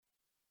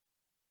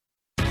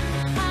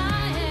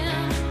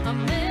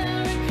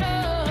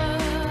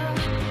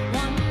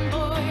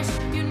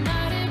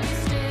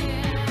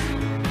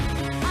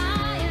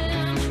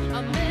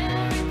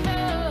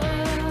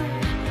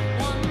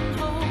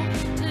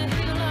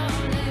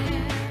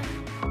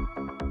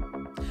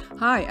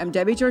Hi, I'm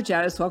Debbie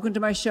Georgatos. Welcome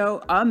to my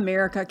show,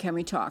 America Can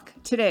We Talk?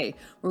 Today,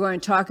 we're going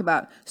to talk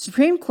about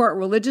Supreme Court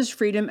religious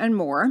freedom and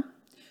more.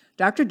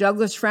 Dr.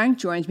 Douglas Frank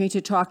joins me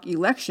to talk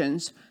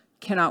elections.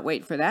 Cannot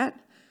wait for that.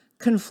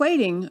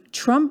 Conflating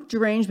Trump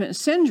derangement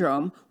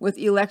syndrome with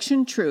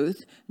election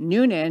truth,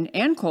 Noonan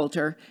and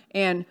Coulter,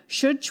 and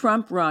should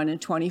Trump run in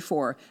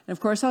 24? And of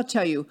course, I'll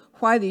tell you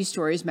why these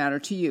stories matter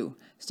to you.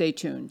 Stay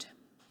tuned.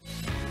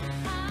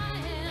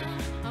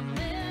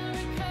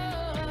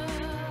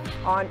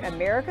 On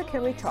America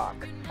Can We Talk,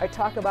 I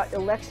talk about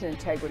election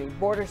integrity,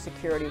 border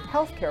security,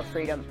 healthcare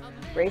freedom,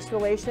 race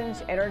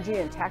relations, energy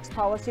and tax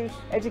policy,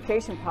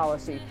 education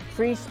policy,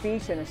 free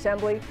speech and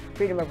assembly,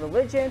 freedom of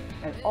religion,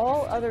 and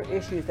all other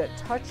issues that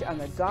touch on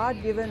the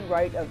God-given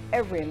right of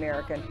every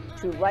American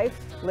to life,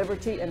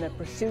 liberty, and the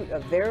pursuit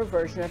of their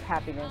version of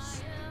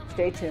happiness.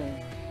 Stay tuned.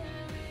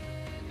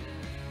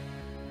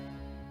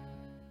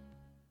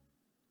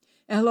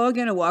 Hello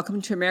again and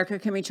welcome to America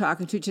Can We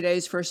Talk, and to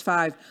today's First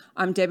Five.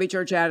 I'm Debbie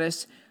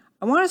Georgatos.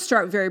 I want to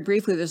start very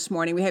briefly this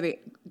morning.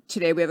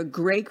 Today we have a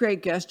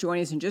great guest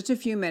joining us in just a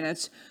few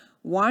minutes.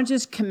 Want to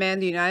just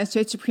commend the United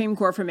States Supreme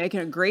Court for making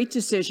a great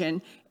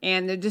decision,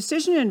 and the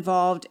decision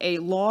involved a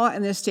law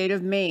in the state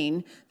of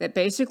Maine that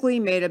basically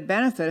made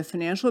a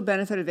financial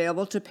benefit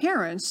available to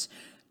parents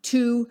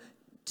to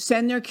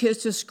send their kids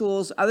to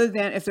schools other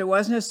than if there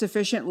wasn't a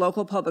sufficient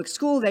local public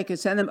school, they could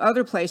send them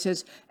other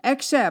places,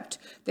 except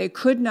they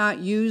could not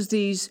use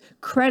these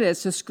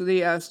credits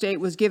the state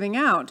was giving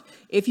out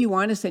if you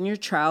want to send your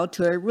child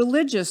to a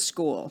religious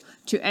school,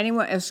 to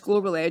a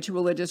school related to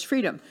religious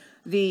freedom.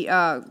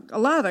 A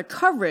lot of the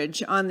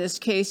coverage on this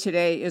case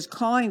today is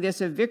calling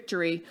this a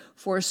victory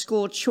for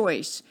school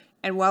choice.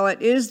 And while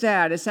it is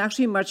that, it's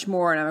actually much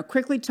more, and I'm going to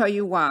quickly tell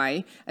you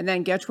why, and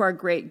then get to our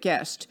great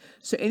guest.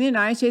 So in the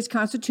United States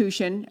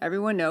Constitution,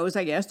 everyone knows,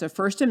 I guess, the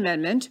First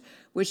Amendment,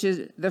 which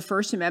is the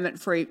First Amendment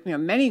for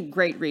many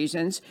great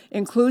reasons,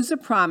 includes the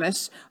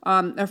promise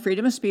of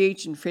freedom of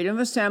speech and freedom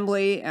of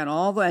assembly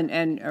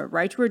and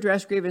right to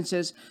redress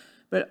grievances,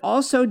 but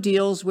also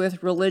deals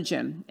with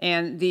religion,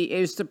 and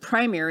is the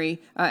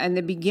primary and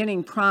the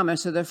beginning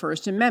promise of the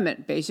First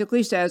Amendment.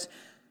 Basically says,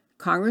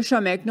 Congress shall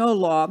make no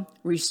law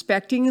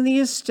respecting the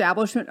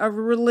establishment of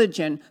a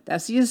religion,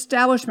 that's the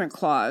Establishment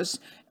Clause,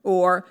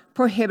 or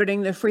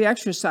prohibiting the free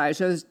exercise.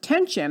 So there's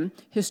tension,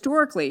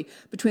 historically,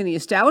 between the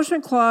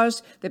Establishment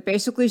Clause that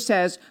basically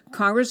says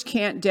Congress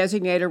can't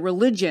designate a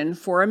religion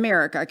for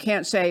America.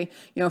 Can't say,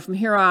 from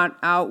here on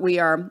out, we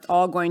are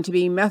all going to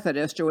be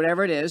Methodist or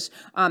whatever it is.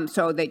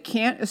 So they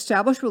can't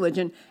establish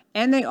religion,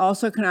 and they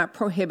also cannot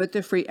prohibit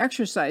the free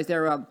exercise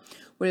thereof.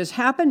 What has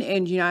happened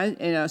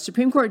in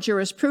Supreme Court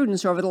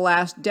jurisprudence over the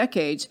last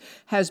decades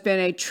has been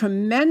a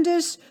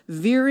tremendous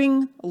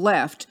veering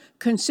left,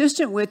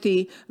 consistent with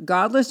the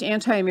godless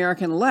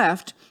anti-American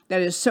left that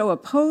is so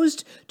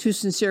opposed to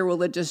sincere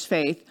religious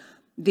faith.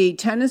 The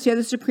tendency of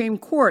the Supreme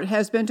Court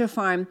has been to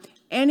find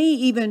any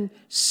even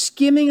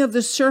skimming of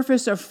the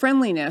surface of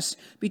friendliness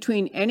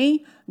between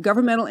any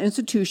governmental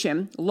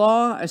institution,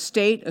 law, a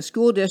state, a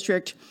school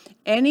district,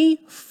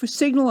 any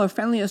signal of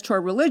friendliness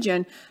toward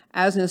religion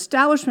as an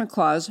Establishment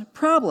Clause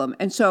problem.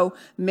 And so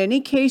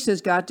many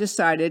cases got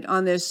decided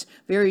on this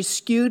very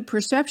skewed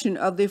perception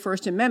of the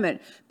First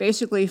Amendment,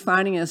 basically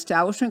finding an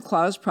Establishment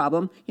Clause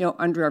problem,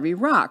 under every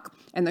rock.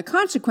 And the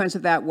consequence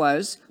of that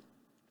was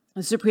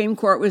the Supreme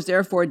Court was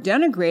therefore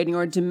denigrating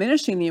or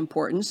diminishing the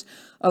importance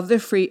of the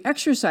Free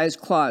Exercise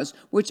Clause,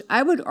 which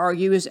I would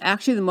argue is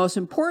actually the most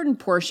important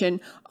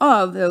portion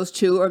of those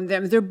two. Or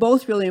they're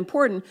both really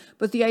important,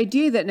 but the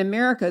idea that in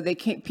America,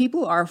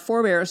 our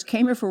forebears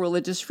came here for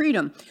religious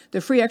freedom. The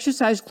Free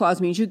Exercise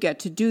Clause means you get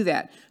to do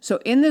that. So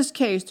in this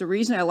case, the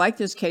reason I like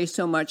this case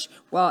so much,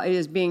 while it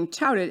is being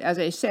touted, as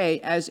I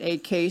say, as a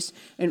case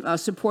in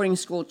supporting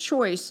school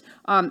choice,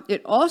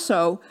 it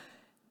also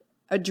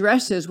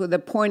addresses with the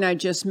point I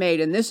just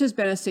made. And this has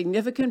been a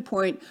significant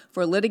point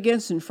for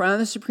litigants in front of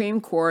the Supreme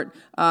Court.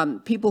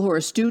 People who are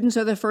students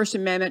of the First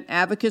Amendment,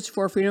 advocates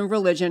for freedom of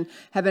religion,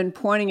 have been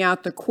pointing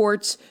out the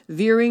courts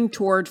veering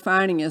toward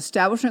finding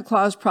Establishment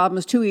Clause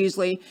problems too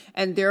easily,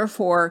 and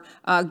therefore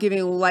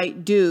giving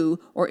light due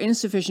or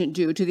insufficient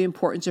due to the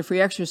importance of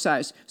free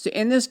exercise. So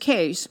in this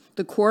case,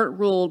 the court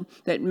ruled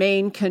that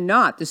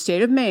the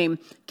state of Maine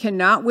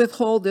cannot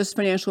withhold this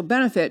financial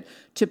benefit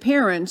to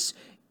parents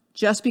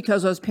just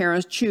because those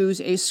parents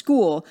choose a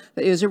school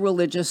that is a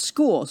religious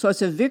school. So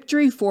it's a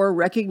victory for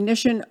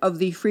recognition of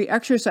the Free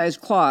Exercise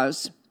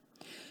Clause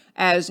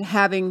as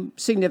having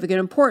significant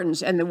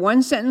importance. And the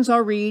one sentence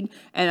I'll read,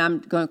 and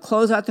I'm going to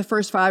close out the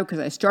first five because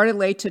I started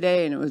late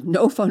today and it was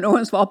no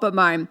one's fault but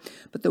mine.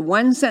 But the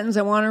one sentence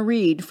I want to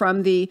read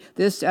from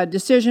this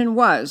decision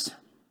was,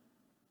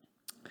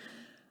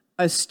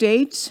 a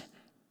state's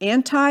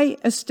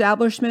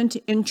anti-establishment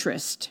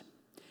interest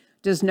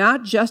does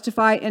not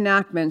justify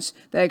enactments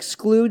that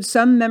exclude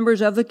some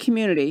members of the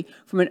community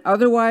from an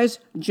otherwise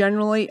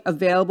generally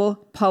available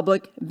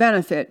public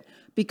benefit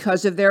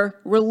because of their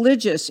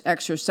religious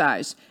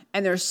exercise.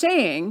 And they're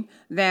saying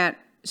that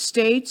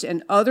states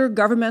and other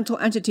governmental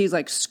entities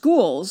like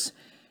schools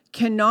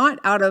cannot,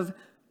 out of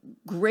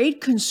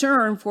great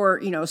concern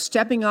for,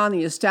 stepping on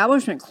the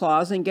Establishment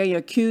Clause and getting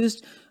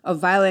accused of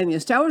violating the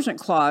Establishment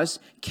Clause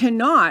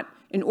cannot,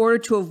 in order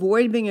to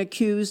avoid being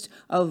accused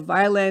of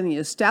violating the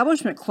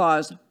Establishment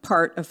Clause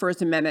part of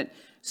First Amendment,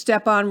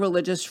 step on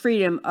religious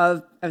freedom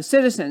of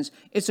citizens.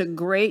 It's a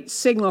great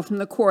signal from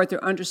the court.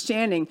 They're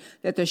understanding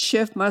that the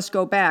shift must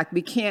go back.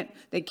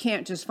 They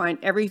can't just find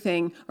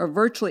everything or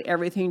virtually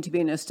everything to be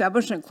an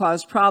Establishment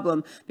Clause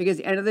problem, because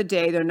at the end of the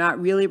day, they're not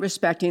really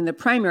respecting the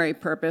primary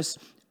purpose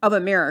of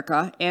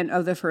America and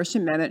of the First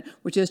Amendment,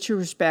 which is to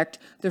respect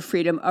the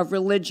freedom of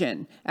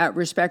religion,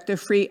 respect the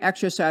free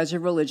exercise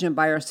of religion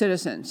by our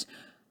citizens.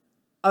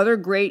 Other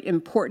great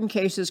important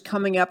cases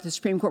coming up, the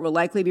Supreme Court will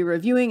likely be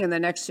reviewing in the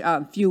next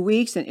few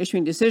weeks and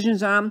issuing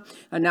decisions on,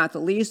 not the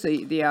least,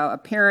 the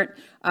apparent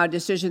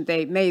decision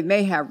they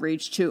may have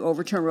reached to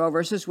overturn Roe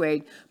versus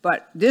Wade.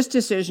 But this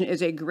decision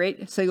is a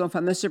great signal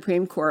from the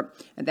Supreme Court,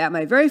 and that,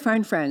 my very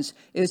fine friends,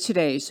 is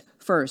today's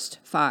First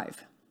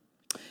Five.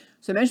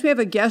 So I mentioned we have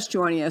a guest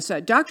joining us.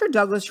 Dr.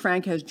 Douglas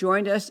Frank has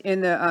joined us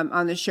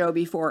on the show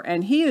before,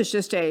 and he is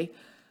just a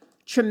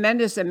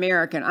tremendous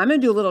American. I'm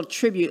going to do a little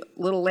tribute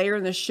a little later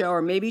in the show,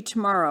 or maybe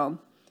tomorrow,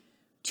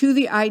 to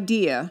the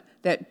idea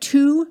that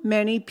too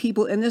many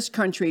people in this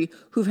country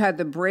who've had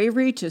the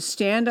bravery to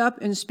stand up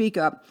and speak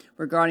up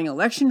regarding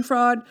election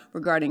fraud,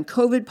 regarding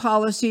COVID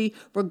policy,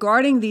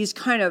 regarding these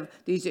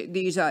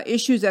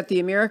issues that the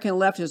American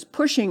left is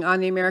pushing on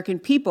the American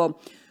people.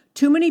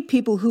 Too many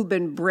people who've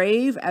been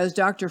brave, as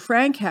Dr.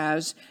 Frank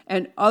has,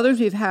 and others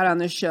we've had on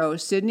the show.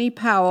 Sidney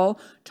Powell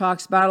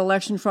talks about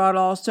election fraud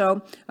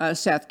also.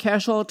 Seth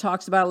Keshel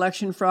talks about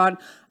election fraud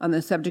on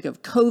the subject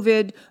of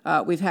COVID.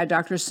 We've had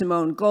Dr.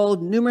 Simone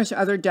Gold, numerous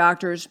other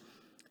doctors.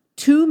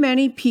 Too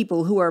many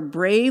people who are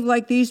brave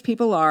like these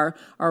people are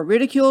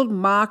ridiculed,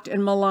 mocked,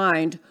 and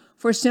maligned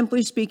for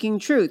simply speaking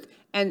truth.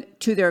 And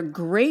to their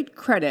great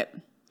credit,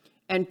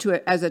 and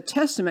as a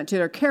testament to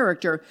their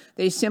character,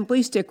 they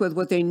simply stick with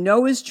what they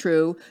know is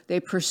true. They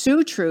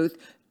pursue truth,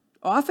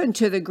 often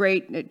to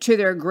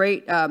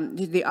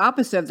the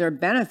opposite of their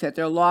benefit,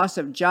 their loss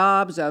of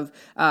jobs, of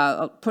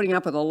putting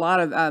up with a lot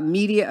of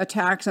media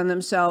attacks on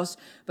themselves.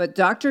 But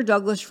Dr.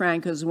 Douglas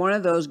Frank is one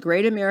of those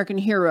great American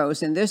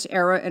heroes in this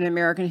era in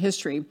American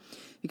history,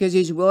 because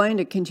he's willing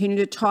to continue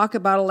to talk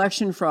about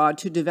election fraud,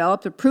 to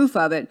develop the proof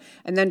of it,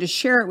 and then to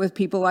share it with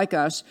people like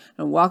us.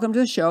 And welcome to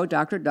the show,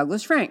 Dr.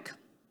 Douglas Frank.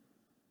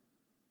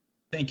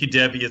 Thank you,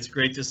 Debbie. It's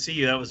great to see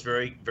you. That was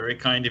very, very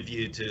kind of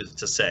you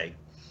to say.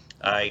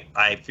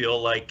 I feel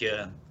like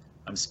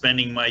I'm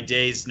spending my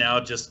days now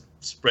just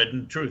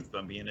spreading truth.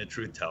 I'm being a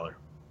truth teller.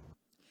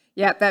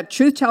 Yeah, that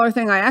truth teller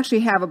thing, I actually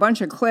have a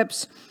bunch of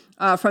clips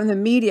from the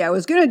media. I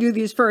was going to do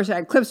these first. I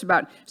had clips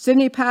about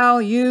Sidney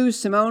Powell, you,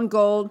 Simone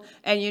Gold,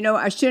 and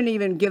I shouldn't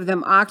even give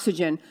them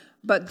oxygen.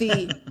 But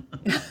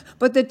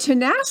the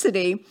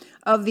tenacity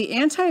of the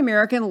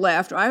anti-American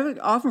left, I would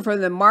often from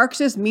the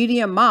Marxist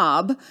media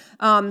mob,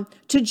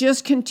 to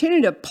just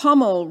continue to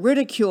pummel,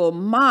 ridicule,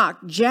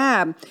 mock,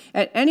 jab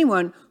at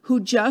anyone who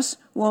just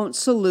won't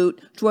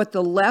salute to what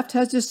the left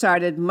has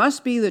decided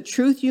must be the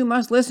truth you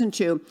must listen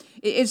to.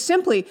 It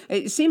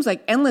seems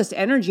like endless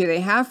energy they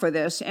have for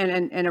this,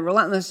 and a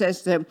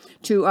relentlessness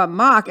to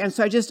mock. And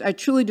so I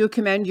truly do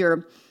commend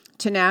your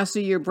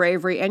tenacity, your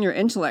bravery, and your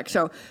intellect.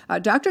 So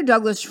Dr.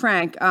 Douglas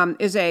Frank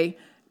is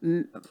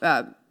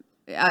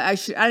I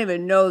don't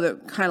even know the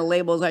kind of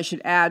labels I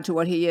should add to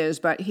what he is,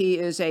 but he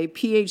is a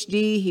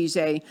PhD. He's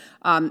a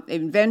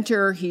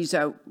inventor. He's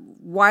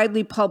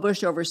widely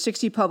published, over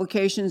 60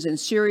 publications in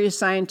serious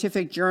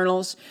scientific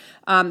journals.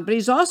 But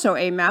he's also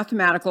a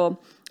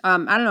mathematical,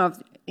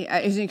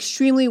 he's an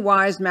extremely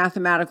wise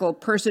mathematical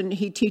person.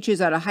 He teaches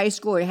at a high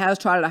school. He has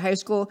taught at a high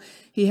school.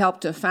 He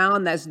helped to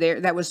found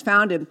that was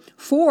founded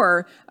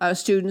for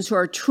students who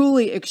are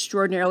truly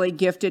extraordinarily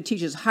gifted,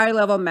 teaches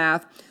high-level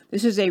math.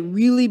 This is a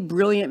really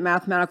brilliant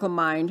mathematical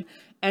mind,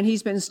 and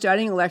he's been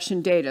studying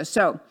election data.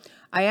 So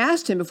I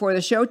asked him before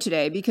the show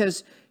today,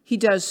 because he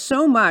does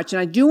so much, and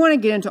I do want to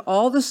get into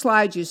all the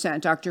slides you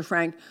sent, Dr.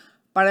 Frank,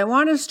 but I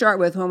want to start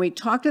with when we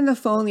talked on the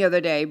phone the other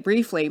day,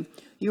 briefly,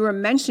 you were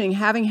mentioning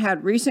having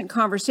had recent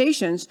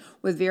conversations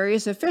with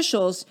various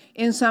officials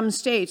in some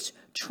states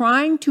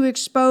trying to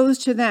expose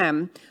to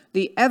them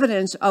the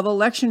evidence of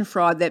election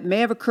fraud that may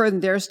have occurred in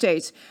their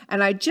states.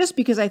 And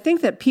because I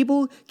think that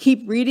people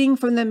keep reading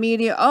from the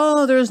media,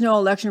 oh, there's no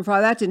election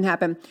fraud, that didn't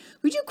happen.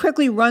 Would you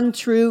quickly run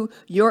through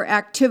your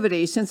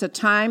activity since the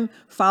time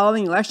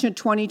following the election of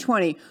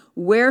 2020?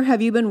 Where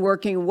have you been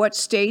working, what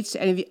states,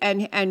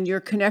 and your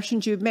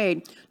connections you've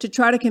made to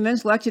try to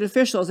convince elected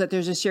officials that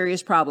there's a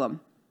serious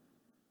problem?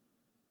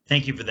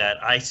 Thank you for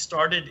that. I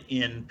started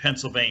in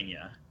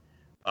Pennsylvania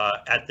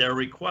at their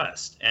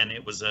request, and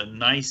it was a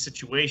nice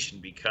situation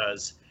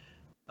because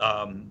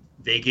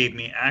they gave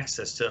me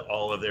access to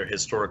all of their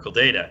historical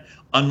data.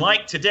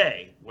 Unlike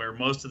today, where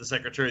most of the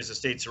secretaries of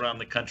states around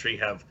the country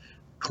have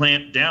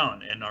clamped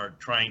down and are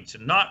trying to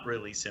not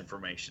release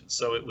information.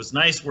 So it was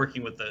nice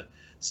working with the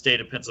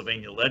state of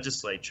Pennsylvania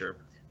legislature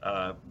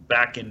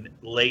back in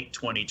late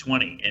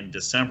 2020, in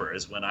December,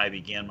 is when I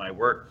began my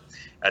work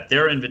at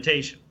their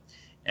invitation.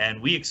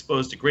 And we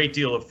exposed a great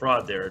deal of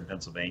fraud there in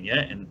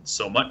Pennsylvania, and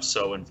so much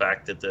so, in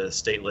fact, that the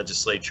state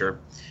legislature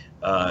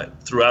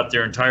threw out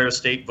their entire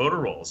state voter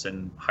rolls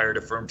and hired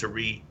a firm to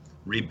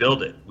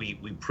rebuild it. We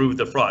proved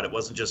the fraud. It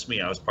wasn't just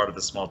me. I was part of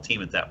a small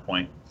team at that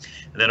point.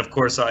 And then, of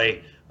course,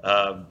 I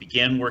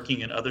began working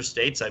in other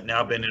states. I've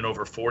now been in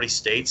over 40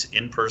 states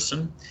in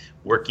person,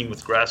 working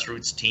with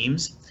grassroots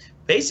teams.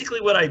 Basically,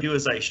 what I do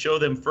is I show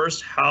them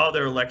first how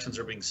their elections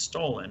are being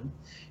stolen.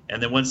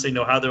 And then once they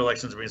know how their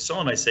elections are being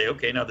stolen, I say,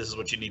 okay, now this is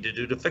what you need to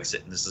do to fix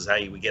it. And this is how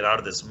we get out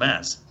of this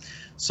mess.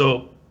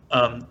 So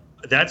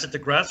that's at the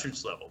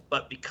grassroots level.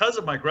 But because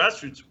of my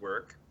grassroots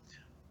work,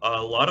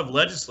 a lot of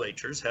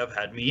legislatures have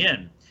had me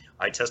in.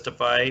 I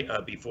testify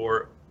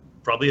before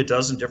probably a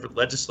dozen different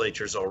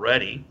legislatures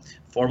already,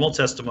 formal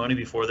testimony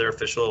before their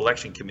official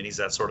election committees,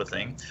 that sort of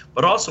thing,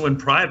 but also in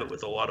private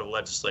with a lot of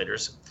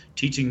legislators,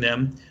 teaching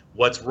them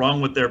what's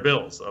wrong with their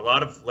bills. A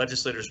lot of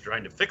legislators are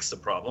trying to fix the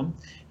problem,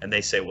 and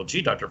they say, well,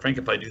 gee, Dr. Frank,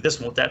 if I do this,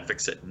 won't that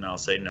fix it? And I'll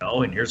say,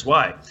 no, and here's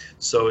why.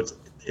 So it's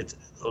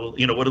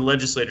you know, what do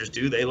legislators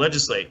do? They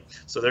legislate.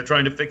 So they're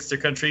trying to fix their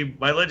country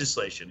by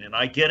legislation, and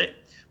I get it.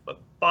 But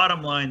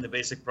bottom line, the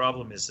basic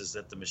problem is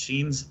that the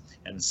machines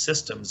and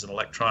systems and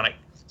electronic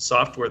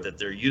software that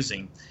they're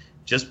using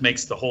just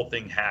makes the whole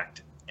thing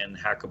hacked and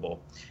hackable.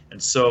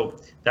 And so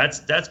that's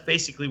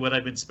basically what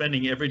I've been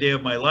spending every day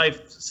of my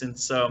life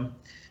since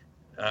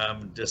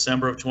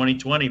December of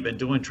 2020, been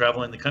doing,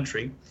 traveling the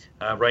country.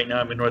 Right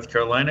now I'm in North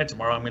Carolina.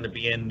 Tomorrow I'm going to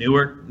be in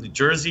Newark, New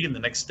Jersey, and the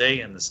next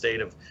day in the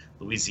state of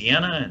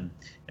Louisiana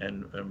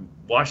and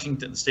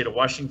Washington, the state of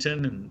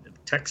Washington, and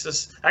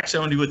Texas. Actually,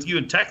 I'm going to be with you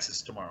in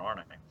Texas tomorrow, aren't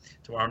I?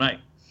 Tomorrow night.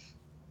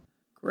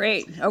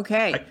 Great.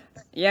 Okay.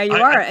 Yeah, you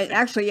are.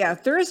 Actually, yeah,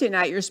 Thursday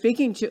night you're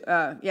speaking to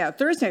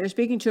Thursday night you're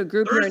speaking to a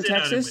group here in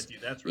Texas. With you.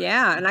 That's right.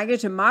 Yeah, and I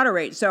get to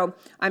moderate. So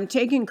I'm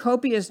taking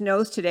copious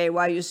notes today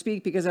while you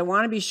speak, because I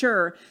want to be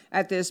sure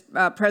at this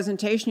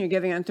presentation you're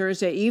giving on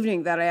Thursday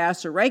evening that I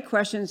ask the right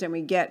questions and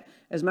we get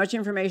as much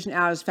information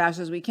out as fast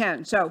as we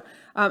can. So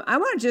I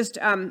want to just,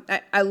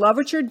 I love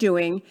what you're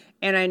doing,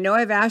 and I know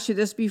I've asked you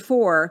this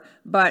before,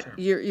 but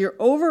sure. your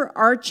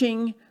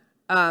overarching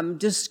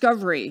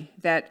discovery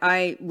that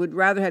I would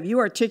rather have you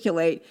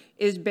articulate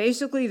is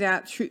basically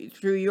that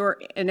through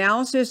your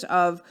analysis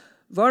of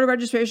voter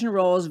registration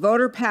rolls,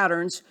 voter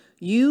patterns,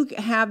 you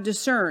have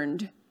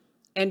discerned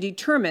and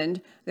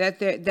determined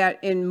that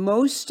in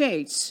most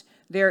states,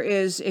 there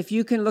is, if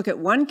you can look at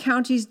one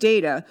county's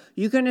data,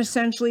 you can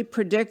essentially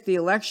predict the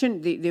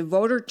election, the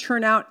voter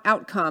turnout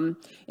outcome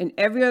in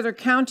every other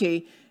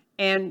county.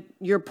 And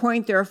your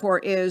point, therefore,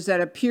 is that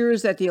it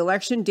appears that the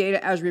election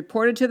data as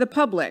reported to the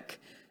public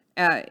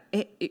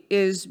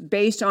is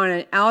based on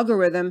an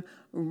algorithm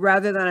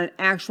rather than an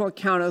actual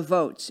count of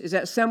votes. Is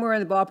that somewhere in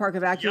the ballpark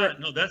of accurate?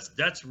 Yeah, no,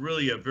 that's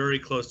really a very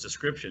close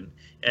description,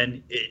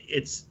 and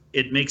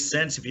it makes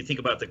sense if you think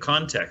about the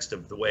context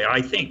of the way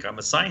I think. I'm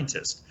a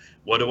scientist.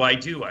 What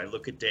do? I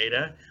look at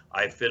data,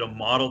 I fit a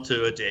model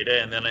to a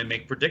data, and then I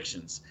make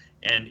predictions.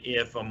 And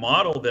if a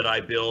model that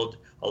I build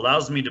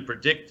allows me to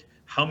predict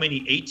how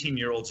many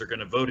 18-year-olds are going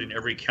to vote in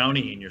every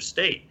county in your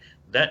state,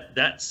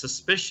 that's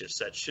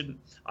suspicious.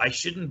 I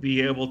shouldn't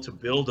be able to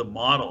build a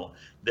model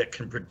that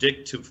can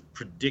predict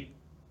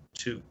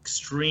to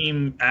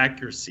extreme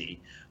accuracy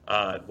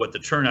what the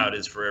turnout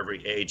is for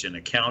every age in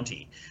a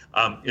county.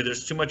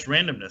 There's too much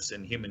randomness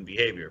in human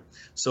behavior.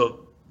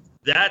 So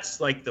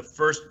that's like the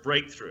first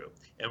breakthrough.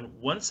 And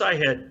once I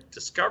had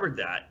discovered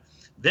that,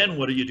 then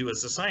what do you do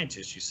as a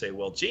scientist? You say,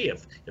 well, gee,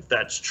 if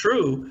that's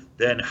true,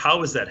 then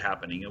how is that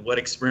happening? And what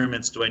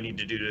experiments do I need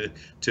to do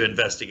to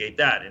investigate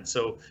that? And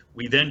so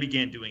we then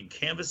began doing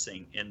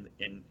canvassing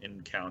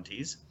in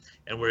counties,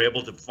 and we're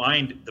able to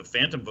find the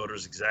phantom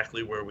voters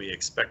exactly where we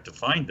expect to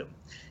find them.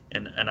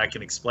 And I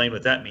can explain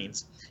what that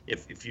means.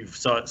 If you've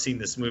seen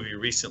this movie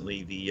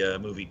recently, the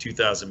movie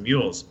 2000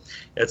 Mules,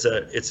 it's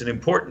an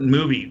important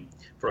movie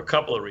for a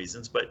couple of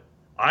reasons, but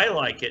I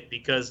like it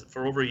because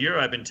for over a year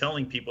I've been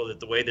telling people that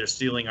the way they're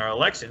stealing our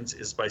elections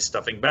is by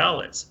stuffing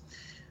ballots.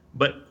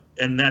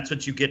 And that's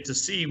what you get to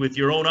see with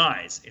your own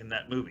eyes in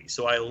that movie.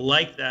 So I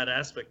like that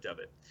aspect of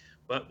it.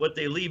 But what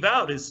they leave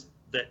out is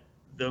that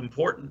the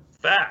important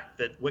fact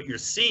that what you're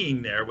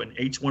seeing there when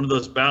each one of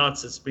those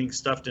ballots is being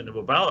stuffed into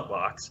a ballot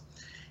box,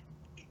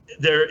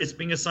 it's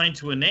being assigned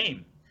to a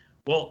name.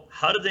 Well,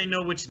 how do they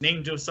know which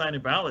name to assign a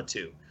ballot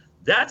to?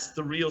 That's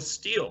the real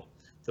steal.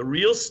 The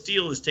real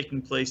steal is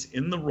taking place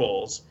in the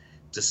rolls,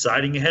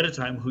 deciding ahead of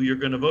time who you're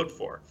going to vote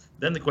for.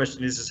 Then the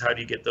question is how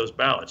do you get those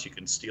ballots? You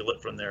can steal it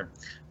from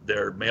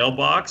their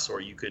mailbox, or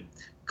you could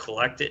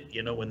collect it,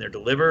 when they're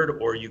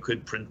delivered, or you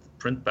could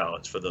print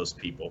ballots for those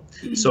people.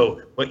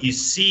 So what you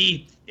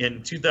see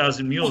in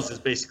 2000 Mules is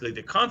basically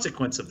the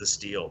consequence of the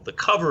steal, the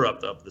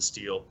cover-up of the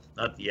steal,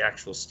 not the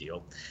actual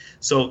steal.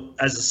 So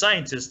as a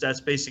scientist,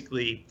 that's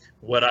basically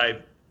what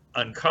I've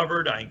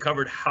uncovered. I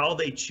uncovered how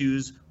they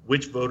choose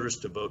which voters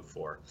to vote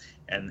for,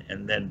 and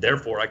then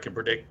therefore I can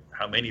predict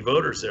how many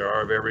voters there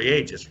are of every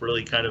age. It's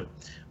really kind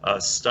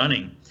of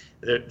stunning.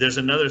 There's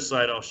another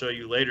slide I'll show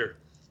you later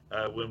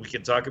when we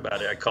can talk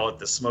about it. I call it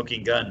the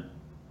smoking gun.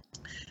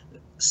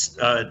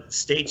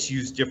 States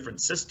use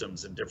different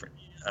systems and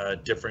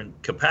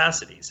different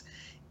capacities.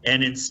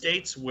 And in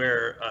states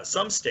where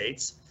some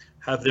states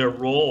have their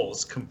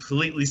roles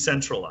completely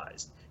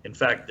centralized. In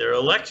fact, their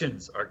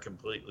elections are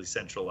completely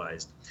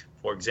centralized.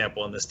 For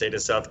example, in the state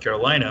of South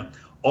Carolina,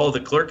 all the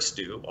clerks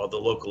do, all the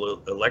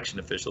local election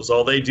officials,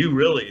 all they do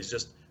really is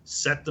just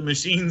set the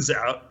machines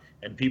out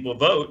and people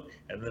vote,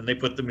 and then they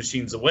put the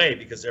machines away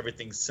because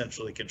everything's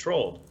centrally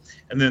controlled.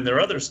 And then there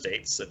are other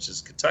states, such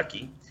as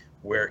Kentucky,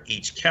 where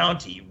each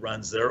county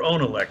runs their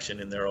own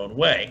election in their own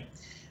way.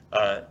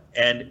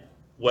 And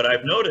what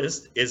I've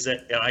noticed is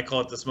that, and I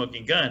call it the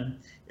smoking gun,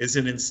 is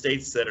that in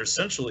states that are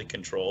centrally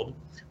controlled,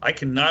 I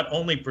can not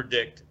only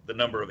predict the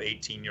number of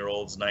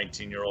 18-year-olds,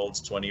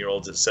 19-year-olds,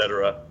 20-year-olds, et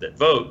cetera, that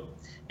vote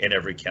in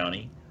every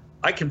county,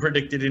 I can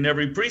predict it in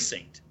every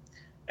precinct.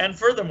 And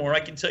furthermore,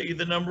 I can tell you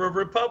the number of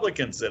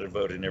Republicans that have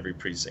voted in every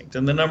precinct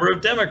and the number of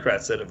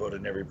Democrats that have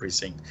voted in every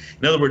precinct.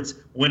 In other words,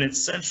 when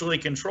it's centrally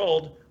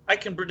controlled, I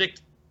can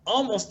predict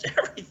almost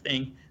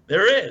everything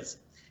there is.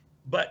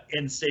 But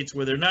in states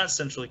where they're not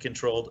centrally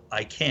controlled,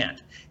 I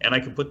can't. And I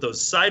can put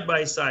those side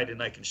by side,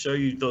 and I can show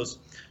you those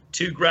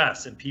two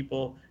graphs, and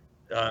people,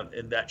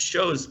 and that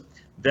shows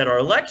that our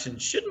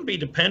elections shouldn't be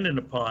dependent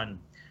upon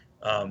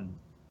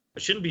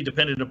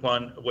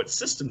what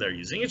system they're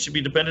using. It should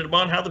be dependent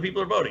upon how the people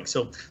are voting.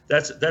 So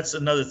that's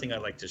another thing I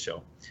like to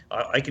show.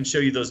 I can show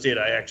you those data.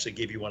 I actually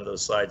gave you one of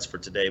those slides for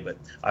today, but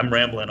I'm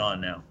rambling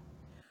on now.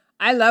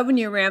 I love when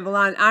you ramble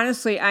on.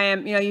 Honestly, I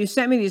am, you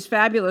sent me these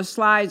fabulous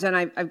slides, and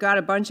I've got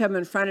a bunch of them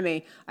in front of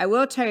me. I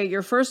will tell you,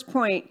 your first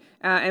point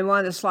in one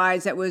of the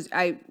slides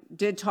I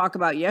did talk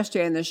about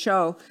yesterday in the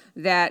show,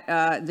 that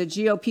the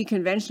GOP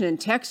convention in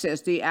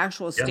Texas, the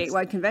actual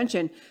statewide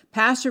convention,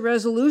 passed a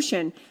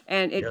resolution,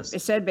 and it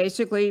said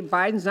basically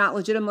Biden's not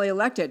legitimately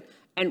elected.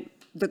 And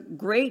the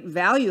great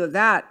value of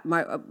that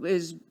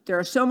is there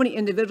are so many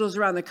individuals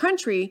around the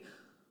country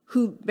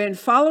who've been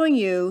following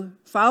you,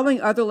 following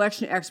other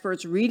election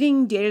experts,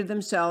 reading data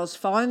themselves,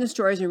 following the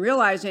stories, and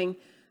realizing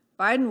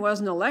Biden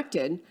wasn't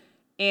elected,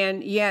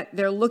 and yet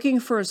they're looking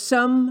for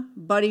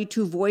somebody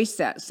to voice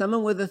that,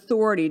 someone with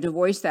authority to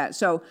voice that.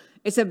 So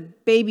it's a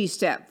baby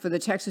step for the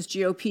Texas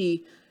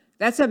GOP.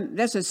 That's a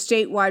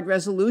statewide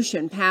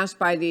resolution passed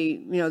by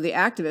the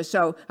activists.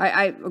 So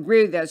I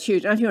agree that that's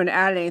huge. I don't know if you want to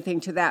add anything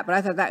to that, but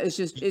I thought that is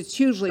it's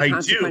hugely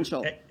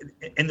consequential.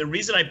 And the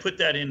reason I put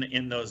that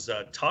in those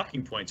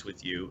talking points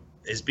with you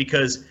is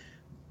because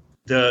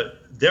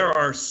there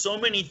are so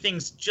many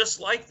things just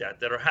like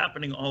that are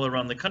happening all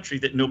around the country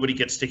that nobody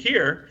gets to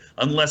hear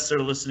unless they're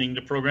listening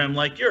to a program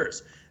like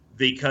yours.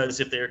 Because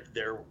if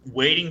they're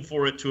waiting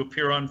for it to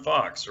appear on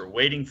Fox or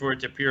waiting for it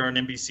to appear on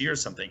NBC or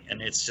something,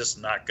 and it's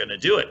just not going to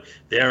do it.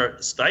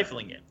 They're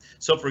stifling it.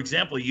 So, for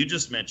example, you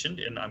just mentioned,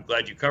 and I'm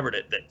glad you covered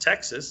it, that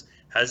Texas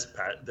has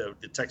the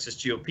Texas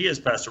GOP has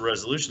passed a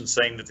resolution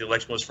saying that the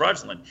election was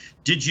fraudulent.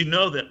 Did you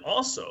know that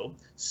also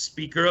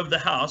Speaker of the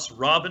House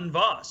Robin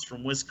Vos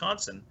from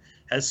Wisconsin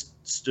has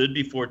stood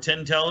before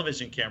 10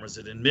 television cameras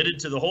and admitted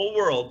to the whole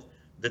world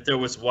that there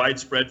was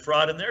widespread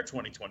fraud in their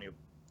 2020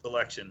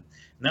 election?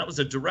 And that was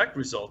a direct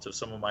result of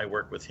some of my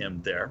work with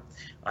him there.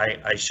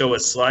 I show a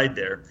slide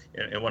there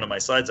in one of my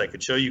slides. I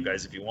could show you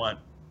guys if you want.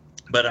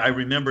 But I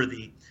remember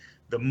the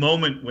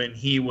moment when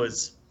he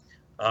was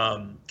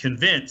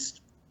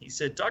convinced. He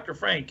said, Dr.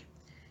 Frank,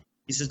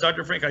 I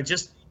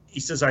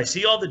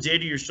see all the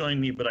data you're showing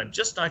me, but I'm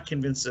just not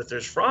convinced that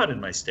there's fraud in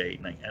my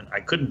state. And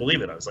I couldn't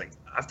believe it. I was like,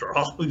 after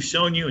all we've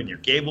shown you in your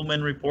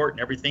Gableman report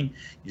and everything,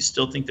 you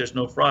still think there's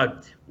no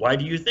fraud. Why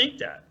do you think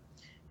that?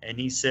 And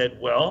he said,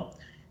 well,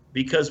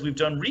 because we've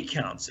done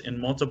recounts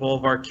in multiple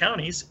of our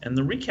counties, and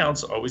the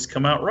recounts always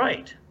come out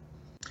right.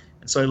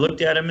 And so I looked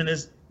at him, and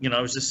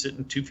I was just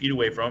sitting 2 feet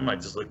away from him. I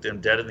just looked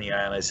him dead in the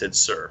eye, and I said,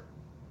 sir,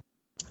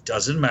 it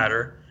doesn't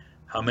matter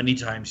how many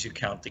times you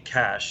count the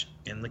cash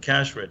in the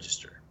cash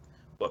register.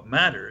 What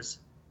matters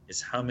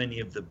is how many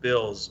of the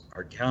bills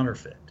are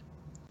counterfeit.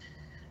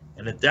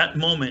 And at that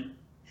moment,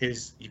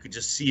 you could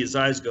just see his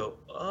eyes go,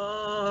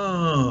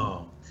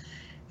 oh.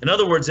 In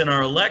other words, in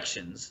our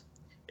elections,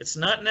 it's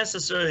not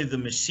necessarily the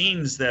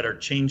machines that are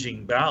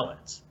changing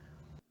ballots.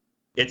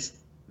 It's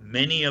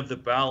many of the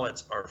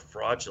ballots are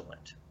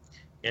fraudulent.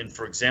 And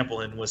for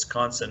example, in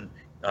Wisconsin,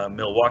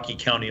 Milwaukee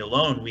County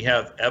alone, we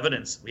have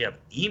evidence, we have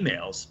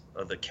emails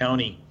of the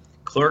county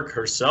clerk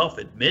herself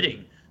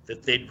admitting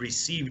that they'd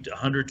received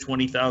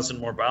 120,000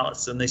 more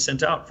ballots than they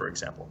sent out, for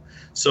example.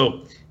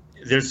 So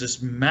there's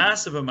this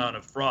massive amount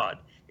of fraud.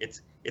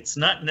 It's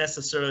not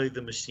necessarily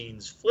the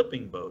machines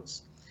flipping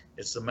votes.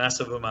 It's the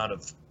massive amount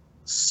of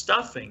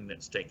stuffing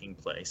that's taking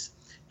place,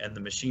 and the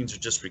machines are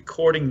just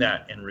recording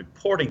that and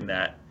reporting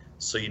that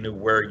so you know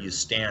where you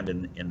stand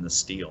in the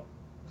steal.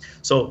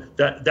 So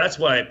that's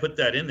why I put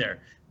that in there.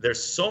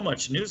 There's so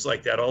much news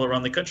like that all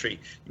around the country.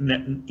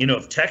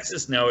 If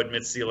Texas now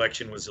admits the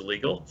election was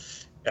illegal,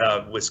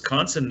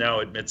 Wisconsin now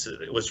admits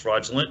it was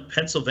fraudulent.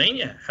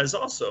 Pennsylvania has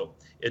also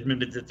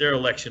admitted that their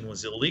election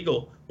was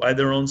illegal by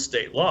their own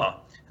state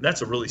law. And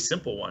that's a really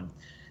simple one.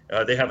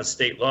 They have a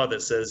state law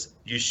that says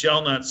you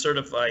shall not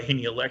certify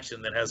any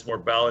election that has more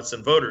ballots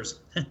than voters.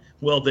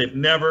 Well, they've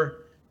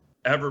never,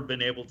 ever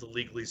been able to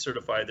legally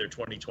certify their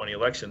 2020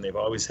 election. They've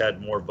always had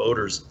more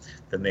voters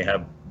than they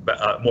have,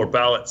 more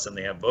ballots than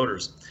they have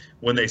voters.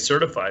 When they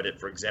certified it,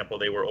 for example,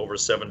 they were over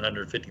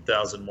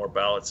 750,000 more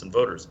ballots than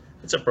voters.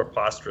 It's a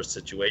preposterous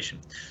situation.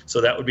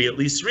 So that would be at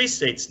least 3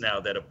 states now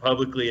that have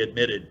publicly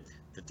admitted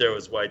that there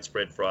was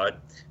widespread fraud.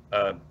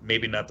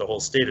 Maybe not the whole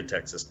state of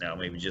Texas now,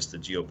 maybe just the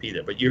GOP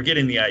there, but you're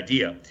getting the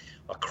idea.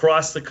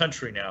 Across the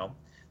country now,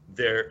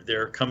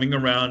 they're coming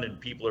around and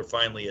people are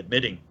finally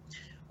admitting.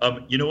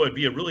 You know what would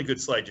be a really good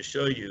slide to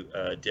show you,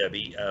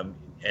 Debbie,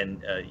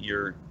 and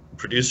your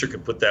producer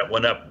could put that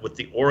one up with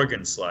the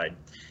Oregon slide.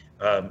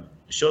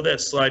 Show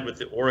that slide with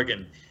the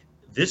Oregon.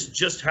 This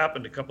just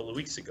happened a couple of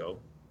weeks ago.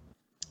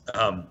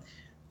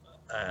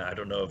 I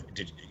don't know if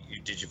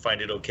did you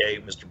find it okay,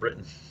 Mr.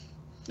 Britton?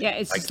 Yeah,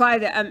 it's a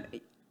slide that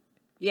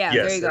yeah,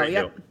 yes, there you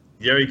go.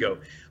 There you go.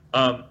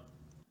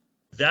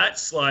 That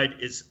slide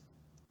is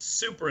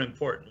super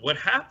important. What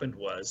happened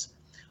was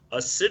a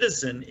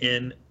citizen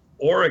in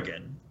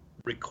Oregon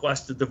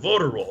requested the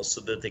voter rolls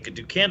so that they could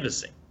do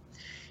canvassing,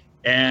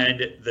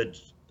 and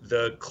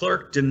the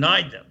clerk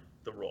denied them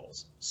the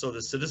rolls. So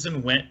the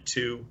citizen went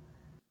to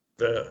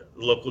the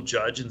local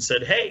judge and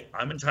said, hey,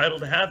 I'm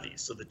entitled to have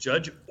these. So the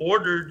judge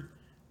ordered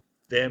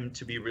them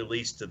to be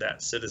released to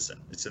that citizen.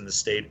 It's in the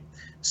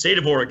state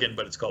of Oregon,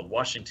 but it's called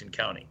Washington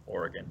County,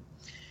 Oregon.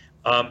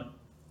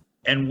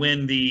 And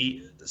when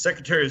the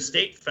Secretary of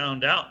State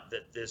found out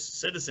that this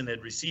citizen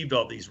had received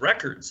all these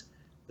records,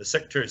 the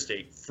Secretary of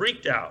State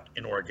freaked out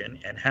in Oregon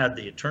and had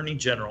the Attorney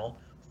General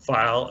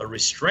file a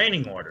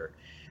restraining order.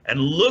 And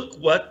look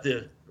what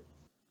the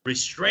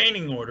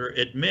restraining order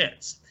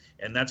admits.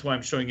 And that's why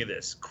I'm showing you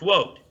this.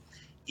 Quote,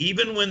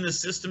 even when the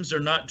systems are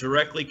not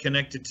directly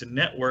connected to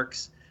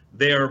networks,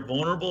 they are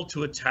vulnerable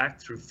to attack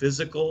through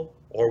physical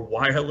or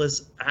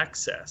wireless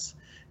access.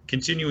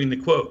 Continuing the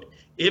quote,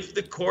 if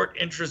the court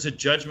enters a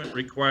judgment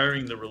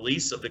requiring the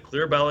release of the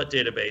clear ballot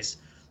database,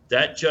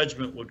 that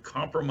judgment would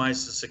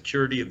compromise the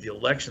security of the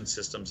election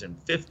systems in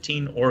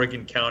 15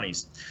 Oregon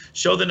counties.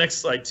 Show the next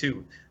slide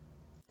too.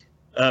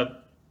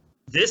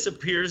 This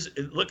appears,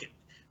 look,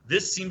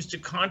 this seems to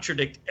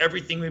contradict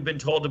everything we've been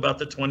told about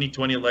the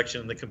 2020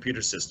 election and the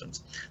computer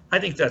systems. I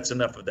think that's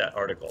enough of that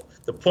article.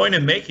 The point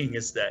I'm making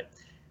is that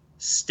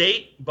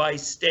state by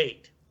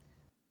state,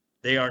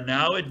 they are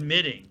now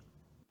admitting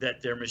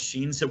that their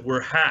machines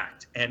were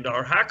hacked and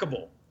are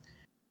hackable.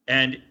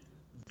 And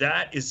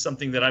that is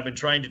something that I've been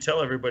trying to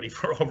tell everybody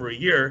for over a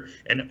year.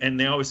 And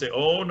they always say,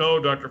 oh no,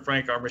 Dr.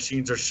 Frank, our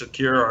machines are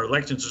secure, our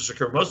elections are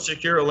secure, most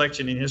secure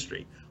election in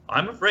history.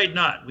 I'm afraid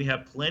not. We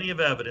have plenty of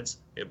evidence,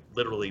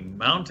 literally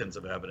mountains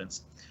of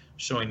evidence,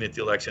 showing that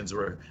the elections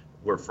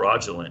were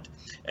fraudulent.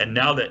 And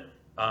now that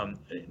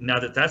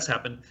that's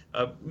happened,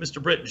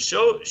 Mr. Britton,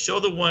 show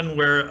the one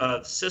where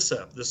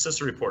CISA, the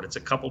CISA report, it's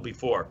a couple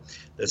before.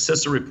 The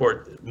CISA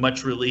report,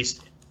 much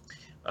released.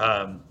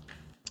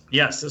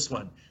 Yes, this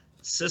one.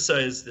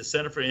 CISA is the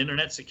Center for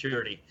Internet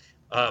Security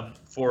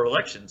for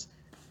Elections,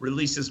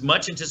 releases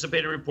much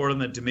anticipated report on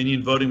the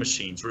Dominion voting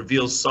machines,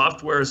 reveals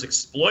software is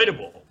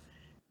exploitable,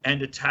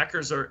 and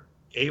attackers are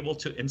able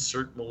to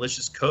insert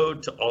malicious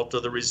code to alter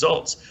the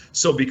results.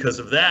 So because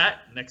of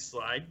that, next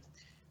slide,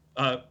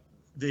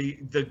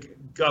 the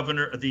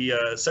governor,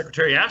 the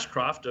Secretary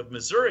Ashcroft of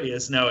Missouri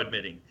is now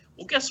admitting,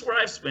 well, guess where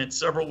I've spent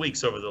several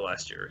weeks over the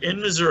last year? In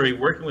Missouri,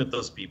 working with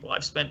those people.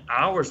 I've spent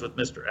hours with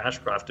Mr.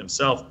 Ashcroft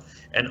himself.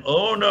 And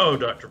oh no,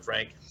 Dr.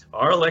 Frank,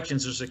 our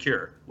elections are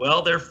secure.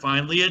 Well, they're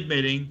finally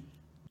admitting,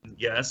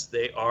 yes,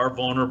 they are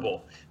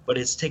vulnerable. But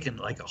it's taken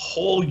like a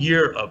whole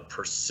year of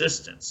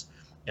persistence.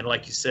 And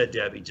like you said,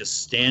 Debbie,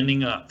 just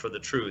standing up for the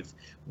truth.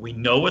 We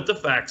know what the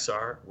facts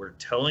are. We're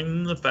telling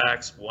them the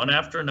facts one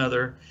after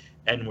another,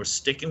 and we're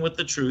sticking with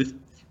the truth.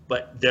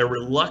 But they're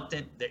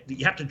reluctant.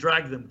 You have to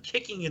drag them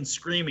kicking and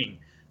screaming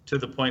to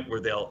the point where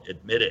they'll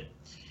admit it.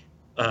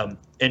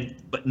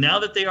 But now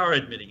that they are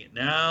admitting it,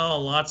 now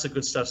lots of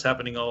good stuff's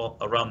happening all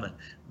around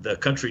the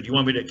country. Do you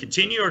want me to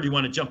continue, or do you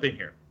want to jump in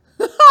here?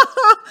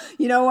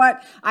 You know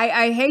what?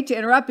 I hate to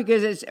interrupt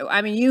because it's.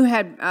 I mean,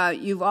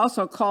 you've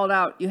also called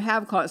out. You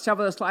have called out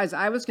several of the slides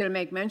I was going to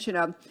make mention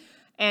of,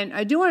 and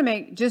I do want to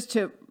make just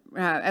to,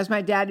 as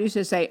my dad used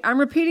to say, I'm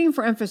repeating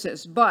for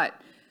emphasis, but.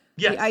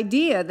 Yes. The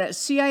idea that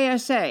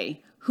CISA,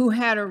 who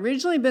had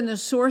originally been the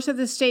source of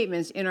the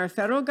statements in our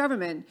federal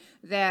government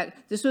that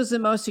this was the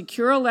most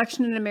secure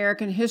election in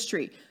American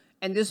history,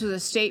 and this was a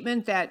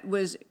statement that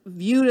was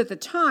viewed at the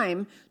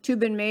time to have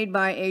been made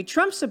by a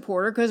Trump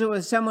supporter because it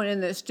was someone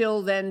in the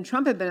still then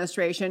Trump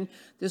administration,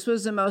 this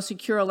was the most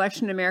secure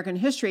election in American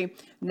history,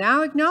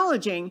 now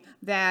acknowledging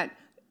that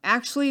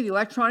actually the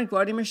electronic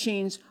voting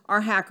machines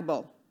are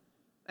hackable.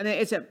 I mean,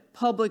 it's a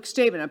public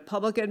statement, a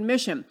public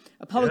admission,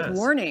 a public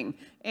warning.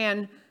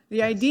 And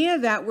the idea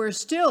that we're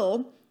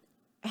still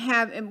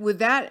with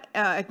that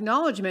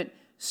acknowledgement,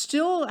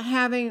 still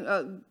having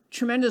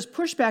tremendous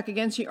pushback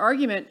against the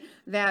argument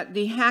that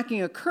the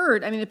hacking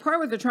occurred. I mean, the part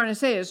what they're trying to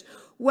say is,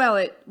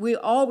 well,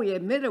 all we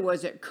admitted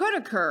was it could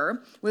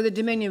occur with the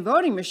Dominion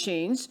voting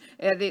machines,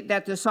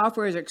 that the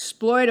software is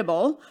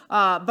exploitable,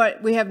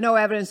 but we have no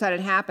evidence that it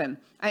happened.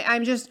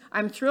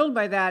 I'm thrilled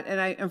by that,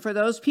 and for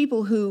those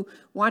people who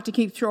want to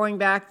keep throwing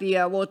back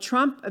the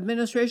Trump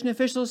administration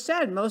officials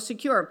said most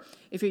secure.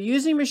 If you're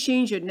using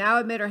machines you'd now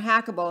admit are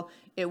hackable,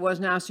 it was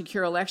now a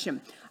secure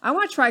election. I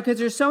want to try, because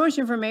there's so much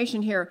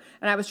information here,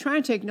 and I was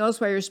trying to take notes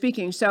while you're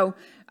speaking. So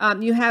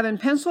you have in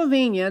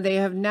Pennsylvania, they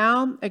have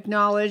now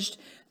acknowledged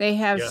they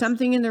have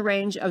something in the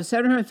range of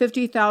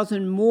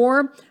 750,000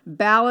 more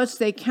ballots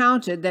they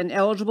counted than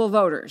eligible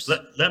voters.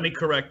 Let me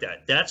correct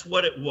that. That's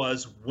what it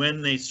was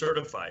when they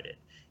certified it.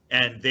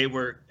 And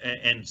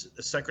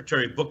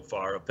Secretary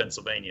Bookfar of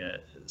Pennsylvania,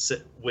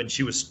 when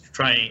she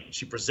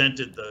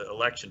presented the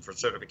election for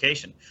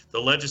certification, the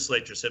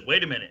legislature said,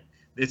 wait a minute,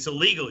 it's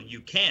illegal,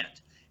 you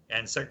can't.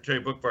 And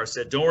Secretary Bookfar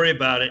said, don't worry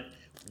about it.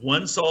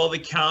 Once all the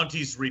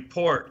counties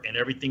report and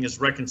everything is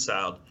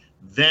reconciled,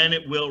 then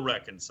it will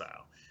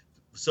reconcile.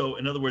 So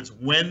in other words,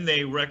 when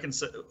they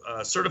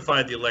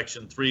certified the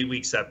election 3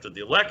 weeks after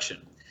the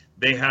election,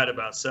 they had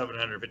about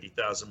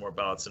 750,000 more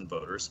ballots and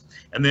voters.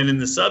 And then in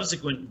the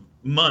subsequent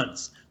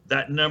months,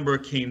 that number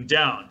came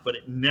down, but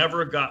it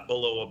never got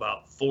below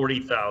about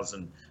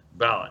 40,000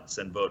 ballots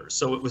and voters.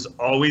 So it was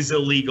always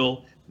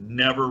illegal,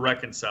 never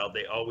reconciled.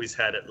 They always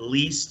had at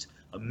least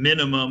a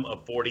minimum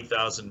of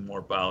 40,000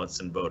 more ballots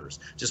and voters.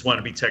 Just want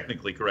to be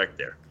technically correct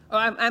there. Oh,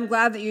 I'm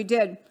glad that you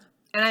did.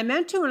 And I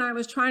meant to when I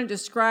was trying to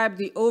describe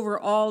the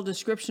overall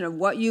description of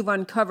what you've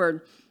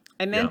uncovered,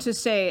 I meant to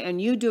say,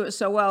 and you do it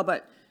so well,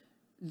 but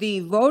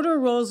the voter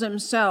rolls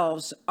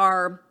themselves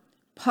are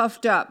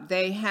puffed up.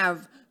 They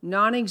have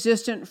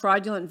non-existent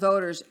fraudulent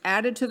voters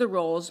added to the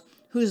rolls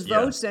whose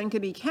votes then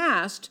can be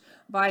cast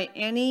by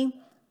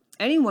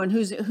anyone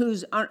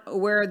who's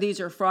aware these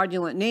are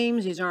fraudulent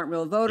names. These aren't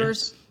real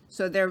voters.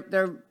 So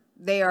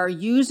they are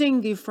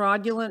using the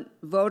fraudulent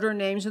voter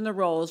names in the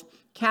rolls,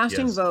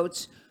 casting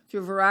votes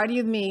through a variety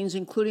of means,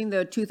 including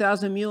the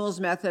 2,000 mules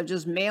method of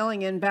just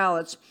mailing in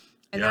ballots.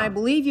 And then I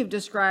believe you've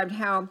described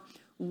how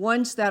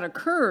once that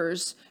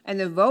occurs and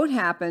the vote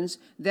happens,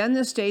 then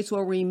the states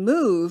will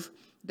remove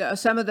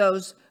some of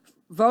those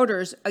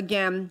voters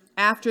again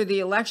after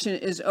the election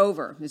is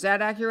over. Is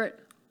that accurate?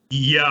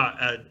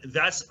 Yeah,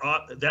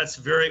 that's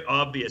very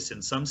obvious in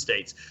some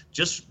states.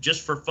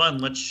 Just for fun,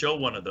 let's show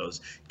one of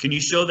those. Can you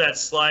show that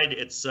slide?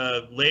 It's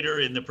later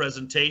in the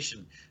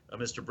presentation,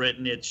 Mr.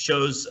 Britton. It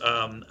shows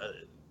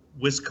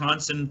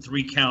Wisconsin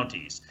 3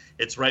 counties.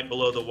 It's right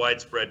below the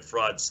widespread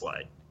fraud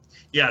slide.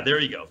 Yeah,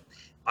 there you go.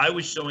 I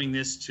was showing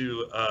this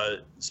to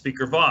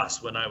Speaker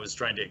Voss when I was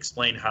trying to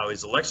explain how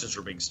his elections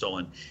were being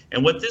stolen.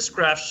 And what this